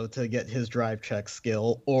Susano to get his drive check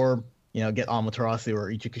skill, or get Amaterasu or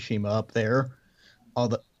Ichikashima up there.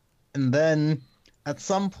 And then at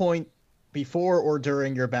some point before or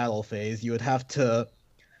during your battle phase, you would have to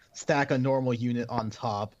stack a normal unit on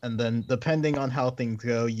top, and then depending on how things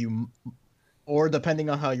go, or depending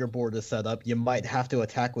on how your board is set up, you might have to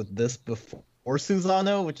attack with this before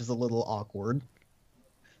Susano, which is a little awkward,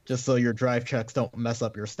 just so your drive checks don't mess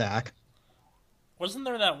up your stack. Wasn't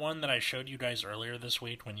there that one that I showed you guys earlier this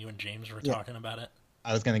week when you and James were talking about it?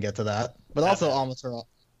 I was going to get to that. But also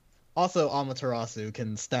Amaterasu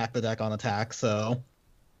can stack the deck on attack, so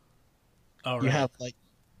Oh, right. you have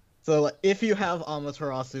if you have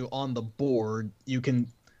Amaterasu on the board, you can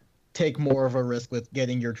take more of a risk with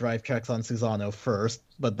getting your drive checks on Susano first,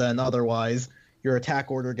 but then otherwise your attack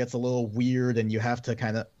order gets a little weird and you have to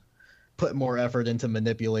kind of put more effort into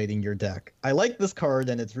manipulating your deck. I like this card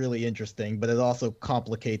and it's really interesting, but it also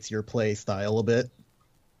complicates your play style a bit.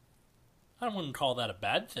 I wouldn't call that a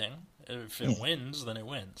bad thing. If it wins, then it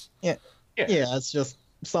wins. Yeah, it's just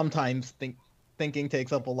sometimes thinking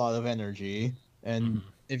takes up a lot of energy, and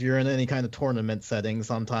if you're in any kind of tournament setting,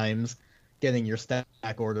 sometimes getting your stack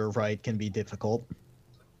order right can be difficult.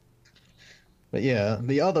 But yeah,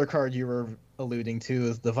 the other card you were alluding to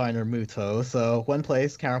is Diviner Muto. So when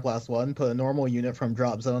placed, Counterblast 1, put a normal unit from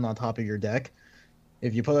drop zone on top of your deck.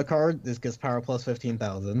 If you put a card, this gets power plus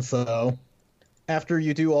 15,000. So after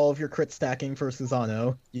you do all of your crit stacking for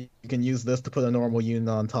Susano, you can use this to put a normal unit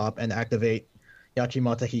on top and activate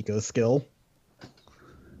Yachimata Hiko's skill.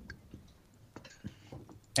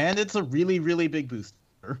 And it's a really, really big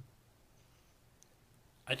booster.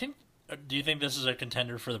 I think. Do you think this is a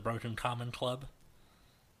contender for the Broken Common Club?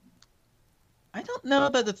 I don't know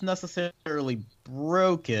that it's necessarily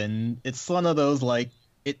broken. It's one of those, like,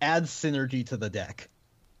 it adds synergy to the deck.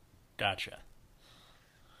 Gotcha.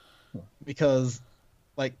 Because,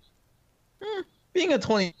 like, being a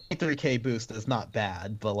 23k boost is not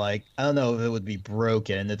bad, but, like, I don't know if it would be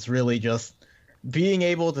broken. It's really just being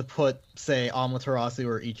able to put, say, Amaterasu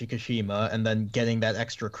or Ichikashima, and then getting that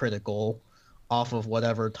extra critical off of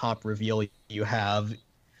whatever top reveal you have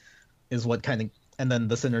is what kind of... And then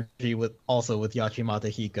the synergy with Yachimata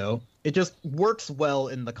Hiko. It just works well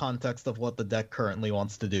in the context of what the deck currently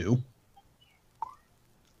wants to do.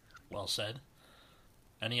 Well said.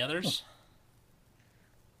 Any others?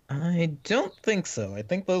 I don't think so. I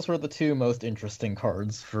think those were the two most interesting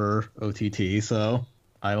cards for OTT, so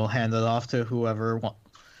I will hand it off to whoever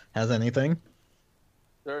has anything.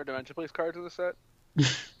 There are Dimension Place cards in the set?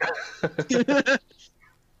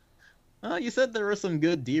 You said there were some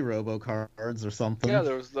good D-Robo cards or something. Yeah,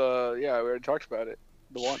 there was we already talked about it.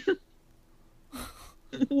 The one.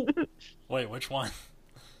 Wait, which one?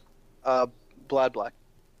 Blood Black.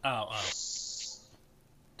 Oh.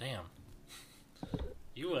 Damn.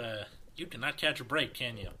 You cannot catch a break,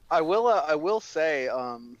 can you? I will say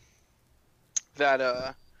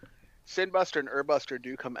that Sinbuster and Urbuster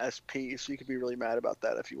do come SP, so you could be really mad about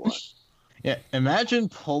that if you want. Yeah, imagine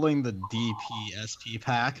pulling the DP SP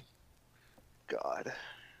pack. God.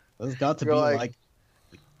 There's got to You're be like,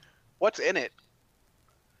 what's in it?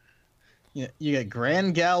 You get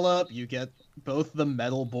Grand Gallop, you get both the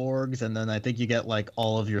Metal Borgs, and then I think you get like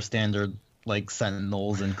all of your standard like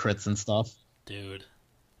Sentinels and crits and stuff. Dude,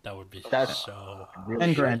 that would be so... Really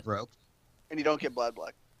and Grand Rope. And you don't get Blood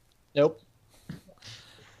Black. Nope.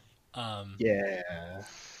 Yeah.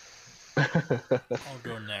 I'll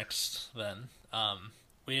go next then.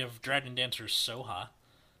 We have Dragon Dancer Soha,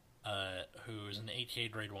 who is an 8k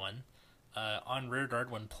grade 1. On rear guard,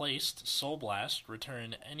 when placed, Soul Blast,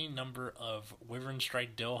 return any number of Wyvern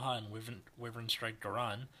Strike Doha and Wyvern Strike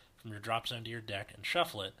Garan from your drop zone to your deck and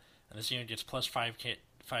shuffle it, and this unit gets plus 5k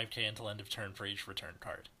until end of turn for each return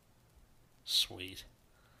card. Sweet.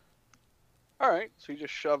 Alright, so you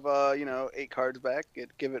just shove 8 cards back,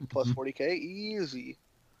 give it plus 40k, easy.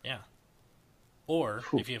 Yeah. Or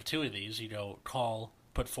if you have two of these, you go call,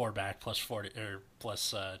 put 4 back plus 40 or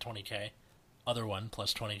plus 20k, other one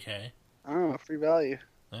plus 20k. Oh, free value.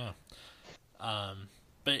 Yeah.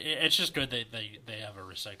 But it's just good that they have a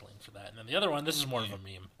recycling for that. And then the other one, this is more of a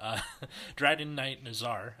meme. Dragon Knight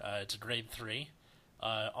Nazar. It's a grade 3.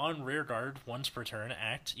 On rear guard, once per turn,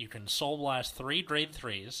 act. You can Soul Blast 3 grade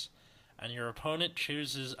 3s, and your opponent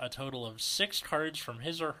chooses a total of 6 cards from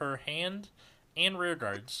his or her hand and rear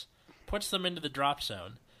guards, puts them into the drop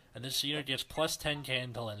zone, and this unit gets plus 10k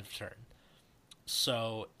until end of turn.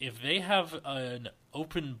 So if they have an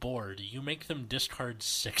open board, you make them discard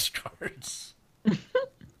 6 cards.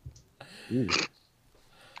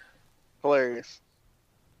 Hilarious.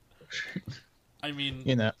 I mean,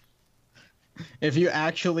 You know, if you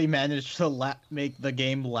actually manage to make the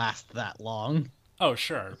game last that long. oh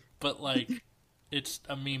sure, but like, it's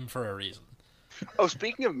a meme for a reason. Oh,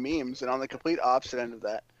 speaking of memes, and on the complete opposite end of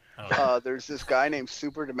that, there's this guy named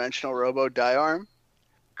Super Dimensional Robo Diarm.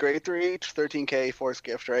 Grade 3 each, 13k, force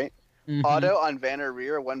gift, right? Mhm. Auto on Vanner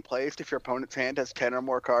Rear, when placed, if your opponent's hand has 10 or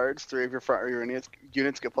more cards, 3 of your front rear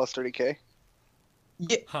units get plus 30k.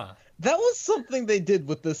 Yeah, Huh. that was something they did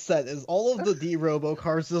with this set, is all of the D-Robo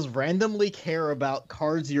cards just randomly care about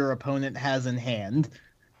cards your opponent has in hand.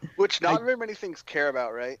 Which not very many things care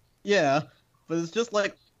about, right? Yeah, but it's just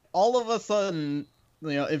like, all of a sudden,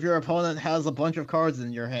 if your opponent has a bunch of cards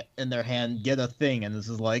in their hand, get a thing, and this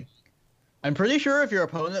is like, I'm pretty sure if your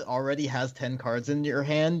opponent already has 10 cards in your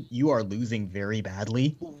hand, you are losing very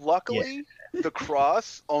badly. Luckily, the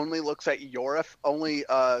cross only looks at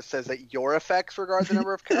says that your effects regard the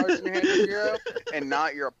number of cards in your hand to 0, and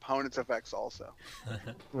not your opponent's effects also.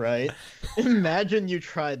 Right? Imagine you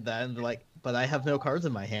tried that and like, but I have no cards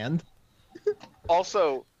in my hand.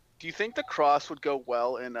 Also, do you think the cross would go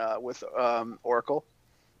well in with Oracle?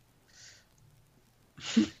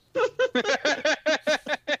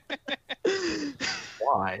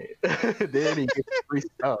 Why? Then he gets free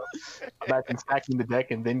stuff. Imagine stacking the deck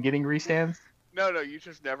and then getting restands. No, you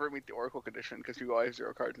just never meet the Oracle condition because you always have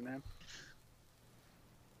 0 cards in hand.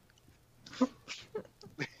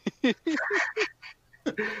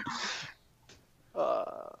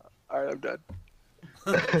 Alright, I'm done.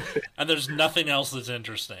 And there's nothing else that's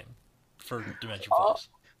interesting for Dimension Police.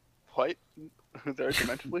 What? There are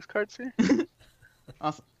Dimension Police cards here?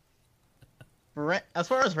 Awesome. As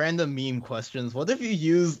far as random meme questions, what if you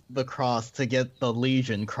use the cross to get the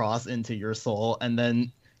Legion cross into your soul, and then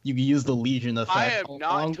you use the Legion effect?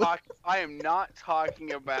 I am not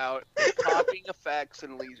talking about copying effects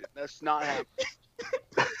in Legion. That's not happening.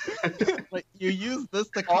 Like, you use this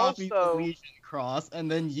to copy Also- the Legion cross, and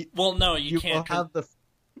then you Well, no, you will can't. have the.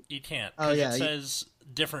 You can't. Oh, 'Cause yeah, it says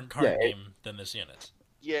different card name than this unit.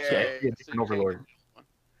 Yeah, it's an overlord.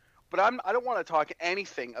 But I don't want to talk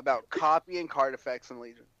anything about copying card effects in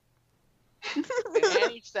Legion. In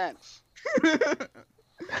any sense. You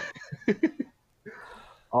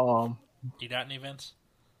got any, Vince?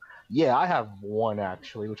 Yeah, I have one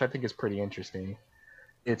actually, which I think is pretty interesting.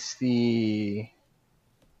 It's the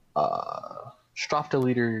Strafta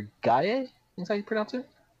Leader Gaia, is how you pronounce it.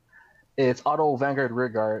 It's auto Vanguard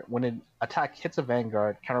Rearguard. When an attack hits a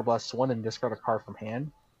Vanguard, counterblasts 1 and discard a card from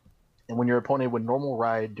hand. And when your opponent would normal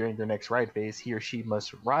ride during their next ride phase, he or she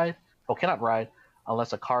must ride, or cannot ride,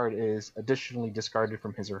 unless a card is additionally discarded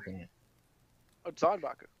from his or her hand. Oh,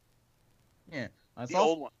 Zonbaku. Yeah, I The saw.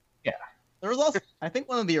 old one. There was also, I think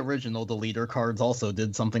one of the original deleter cards also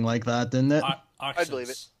did something like that, didn't it? Oxes. believe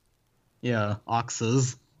it. Yeah,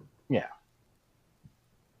 Oxes. Yeah.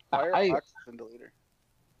 Fire, I- Ox, and Deleter.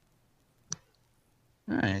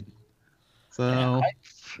 All right. So Yeah,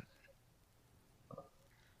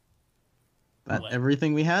 that What?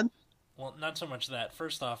 everything we had. Well, not so much that.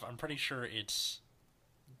 First off, I'm pretty sure it's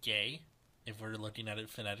gay, if we're looking at it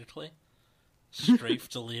phonetically. Strafe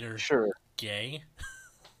deleter Sure. gay.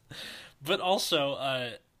 But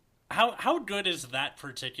also, how good is that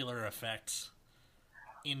particular effect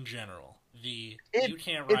in general? You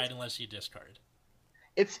can't ride unless you discard.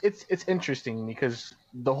 It's interesting because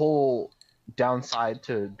the whole downside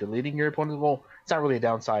to deleting your opponent, well, it's not really a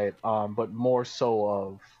downside, but more so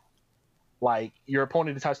of like your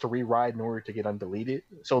opponent just has to re-ride in order to get undeleted.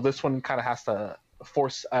 So this one kind of has to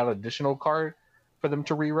force out an additional card for them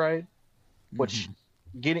to re-ride, which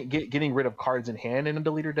getting rid of cards in hand in a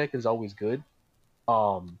deleter deck is always good.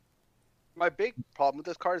 My big problem with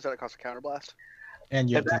this card is that it costs a counterblast. And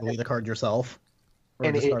you have to delete the card yourself, or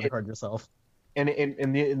And discard the card yourself. And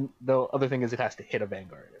the other thing is it has to hit a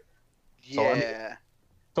Vanguard. So, I mean, Yeah.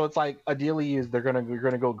 So it's like ideally is you're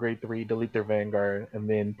gonna go grade 3, delete their Vanguard, and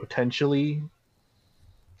then potentially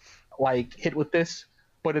like hit with this.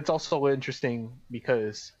 but it's also interesting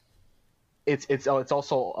because it's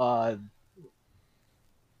also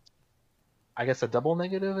I guess a double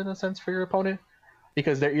negative in a sense for your opponent,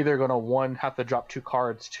 because they're either gonna one have to drop 2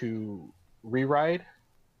 cards to re-ride,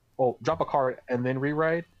 or drop a card and then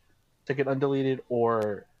re-ride to get undeleted,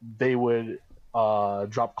 or they would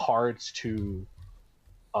drop cards to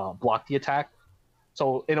block the attack.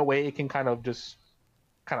 So in a way, it can kind of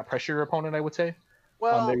pressure your opponent, I would say.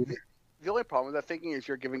 Well, the only problem with that thinking is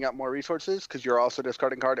you're giving out more resources because you're also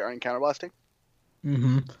discarding card and counterblasting.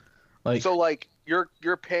 Mm-hmm. So like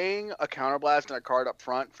you're paying a counterblast and a card up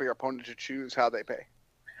front for your opponent to choose how they pay.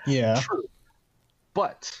 Yeah. True.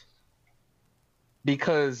 But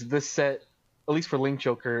because this set, at least for Link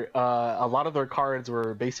Joker, a lot of their cards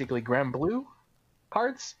were basically Grand Blue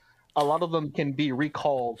cards. A lot of them can be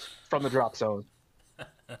recalled from the drop zone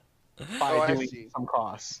by doing some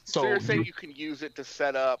costs. So you're saying you can use it to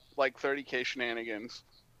set up like 30k shenanigans,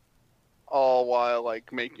 all while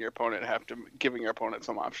like making your opponent giving your opponent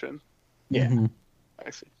some option. Yeah, Mm-hmm. I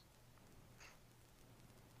see.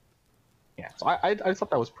 Yeah, so I thought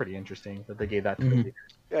that was pretty interesting that they gave that to the leaders.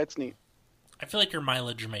 Yeah, it's neat. I feel like your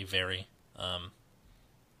mileage may vary.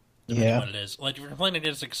 Yeah. What it is. Like, if you're playing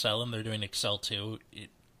against Excel and they're doing Excel 2,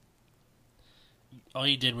 all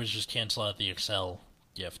you did was just cancel out the Excel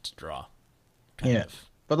gift draw. Kind Yeah. of.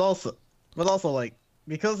 But also, like,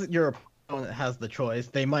 because your opponent has the choice,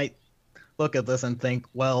 they might look at this and think,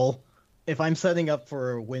 well, if I'm setting up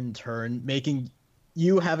for a win turn, making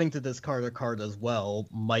you having to discard a card as well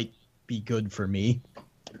might be good for me.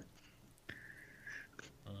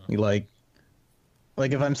 Like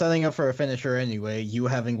if I'm setting up for a finisher anyway, you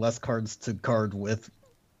having less cards to guard with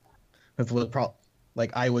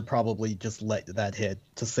I would probably just let that hit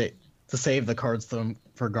to save the cards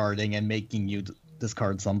for guarding and making you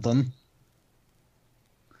discard something.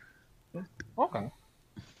 Okay.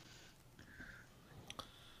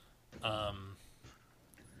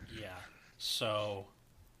 Yeah. So,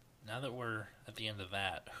 now that we're at the end of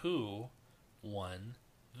that, who won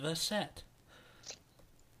the set?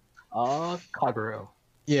 Kagero.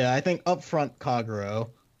 Yeah, I think up front Kagero.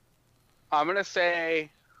 I'm gonna say.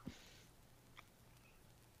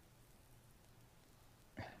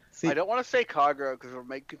 See, I don't want to say Kagero because it'll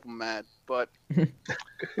make people mad, but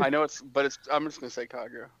I know I'm just gonna say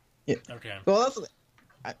Kagero. Yeah. Okay. Well,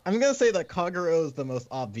 I'm gonna say that Kagero is the most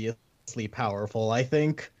obviously powerful. I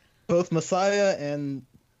think both Messiah and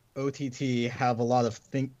OTT have a lot of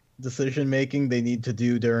decision making they need to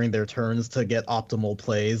do during their turns to get optimal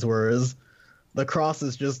plays, whereas the cross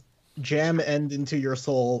is just jam end into your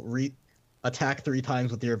soul, attack 3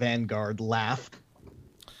 times with your Vanguard, laugh.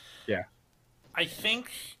 Yeah. I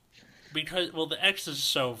think because, well, the X is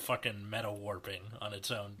so fucking meta warping on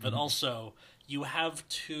its own, but also you have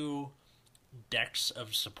 2 decks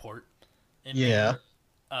of support in there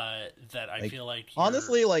that I feel like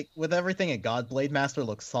honestly, like, with everything at God, Blade Master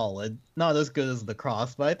looks solid. Not as good as the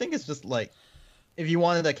Cross, but I think it's just like, if you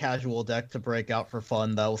wanted a casual deck to break out for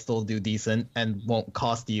fun that'll still do decent and won't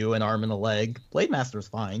cost you an arm and a leg, Blade Master's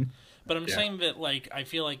fine. But I'm saying that, like, I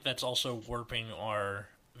feel like that's also warping our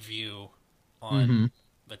view on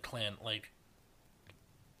the clan. Like,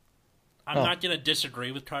 I'm not going to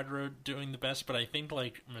disagree with Kagero doing the best, but I think,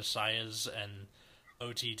 like, Messiah's and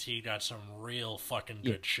OTT got some real fucking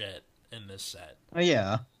good shit in this set.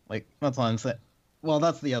 Yeah, like, that's what I'm saying. Well,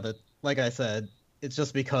 that's the other, like I said, it's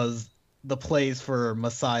just because the plays for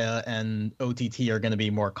Messiah and OTT are going to be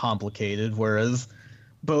more complicated, whereas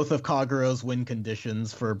both of Kagero's win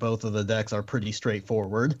conditions for both of the decks are pretty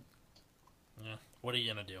straightforward. Yeah, what are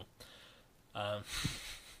you going to do?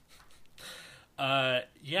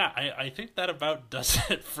 Yeah, I think that about does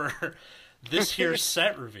it for this here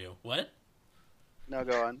set review. What? No,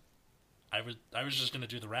 go on. I was just gonna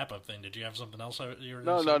do the wrap up thing. Did you have something else you were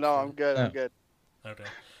No, I'm good. I'm good. Okay.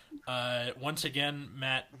 Once again,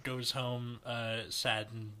 Matt goes home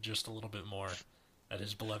saddened just a little bit more at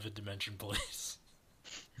his beloved Dimension Police.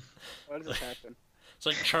 Why does this happen? It's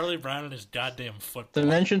like Charlie Brown and his goddamn football.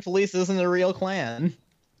 Dimension Police isn't a real clan.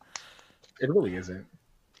 It really isn't.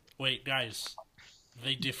 Wait, guys,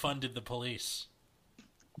 they defunded the police.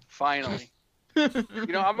 Finally.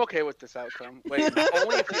 I'm okay with this outcome. Wait,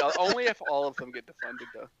 only if all of them get defunded,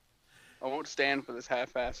 though. I won't stand for this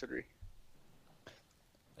half-assery.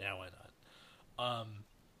 Yeah, why not?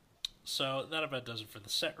 So that about does it for the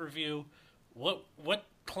set review. What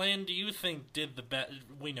clan do you think did the best?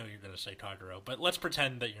 We know you're going to say Kagero, but let's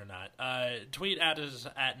pretend that you're not. Tweet at us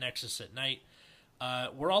at Nexus at Night.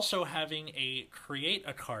 We're also having a Create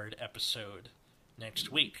a Card episode next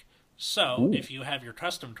week. So, if you have your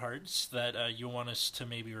custom cards that you want us to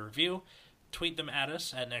maybe review, tweet them at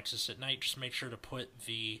us at Nexus at Night. Just make sure to put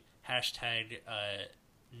the hashtag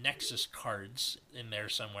Nexus cards in there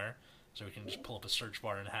somewhere, so we can just pull up a search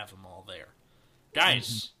bar and have them all there.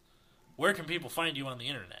 Guys, where can people find you on the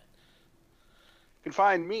internet? You can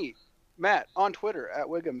find me, Matt, on Twitter at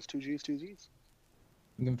Wiggums, 2Gs, 2Zs.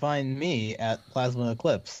 You can find me at Plasma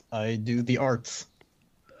Eclipse. I do the arts.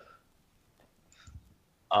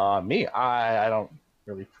 Me, I don't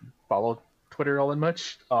really follow Twitter all that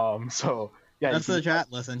much. So yeah, That's the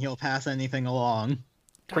chat list, and he'll pass anything along.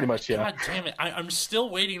 Pretty much, yeah. God damn it. I'm still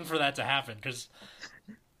waiting for that to happen, because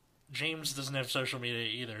James doesn't have social media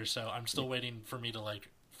either, so I'm still waiting for me to, like,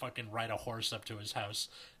 fucking ride a horse up to his house.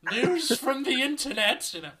 News from the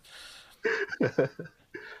internet! You know?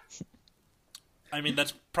 I mean,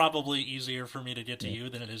 that's probably easier for me to get to you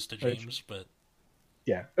than it is to James, but...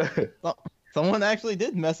 Yeah. Well, someone actually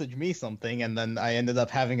did message me something, and then I ended up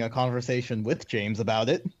having a conversation with James about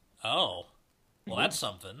it. Oh. Well, that's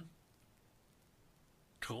something.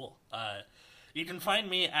 Cool. You can find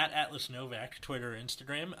me at Atlas Novak, Twitter,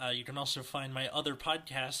 Instagram. You can also find my other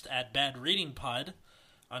podcast at Bad Reading Pod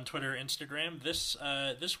on Twitter, Instagram.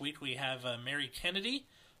 This week we have Mary Kennedy,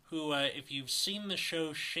 who, if you've seen the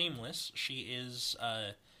show Shameless, she is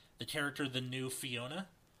the character, the new Fiona,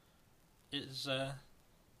 is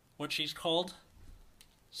what she's called.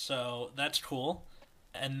 So that's cool.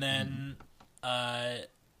 And then,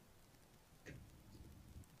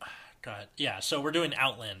 God, yeah, so we're doing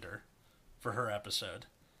Outlander for her episode,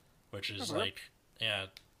 which is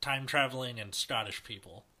time traveling and Scottish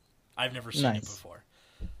people. I've never seen it before.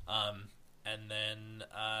 And then,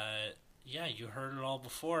 you heard it all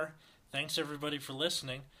before. Thanks everybody for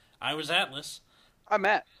listening. I was Atlas. I'm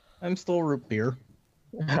Matt. I'm still root beer.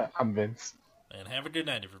 I'm Vince. And have a good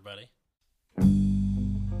night, everybody.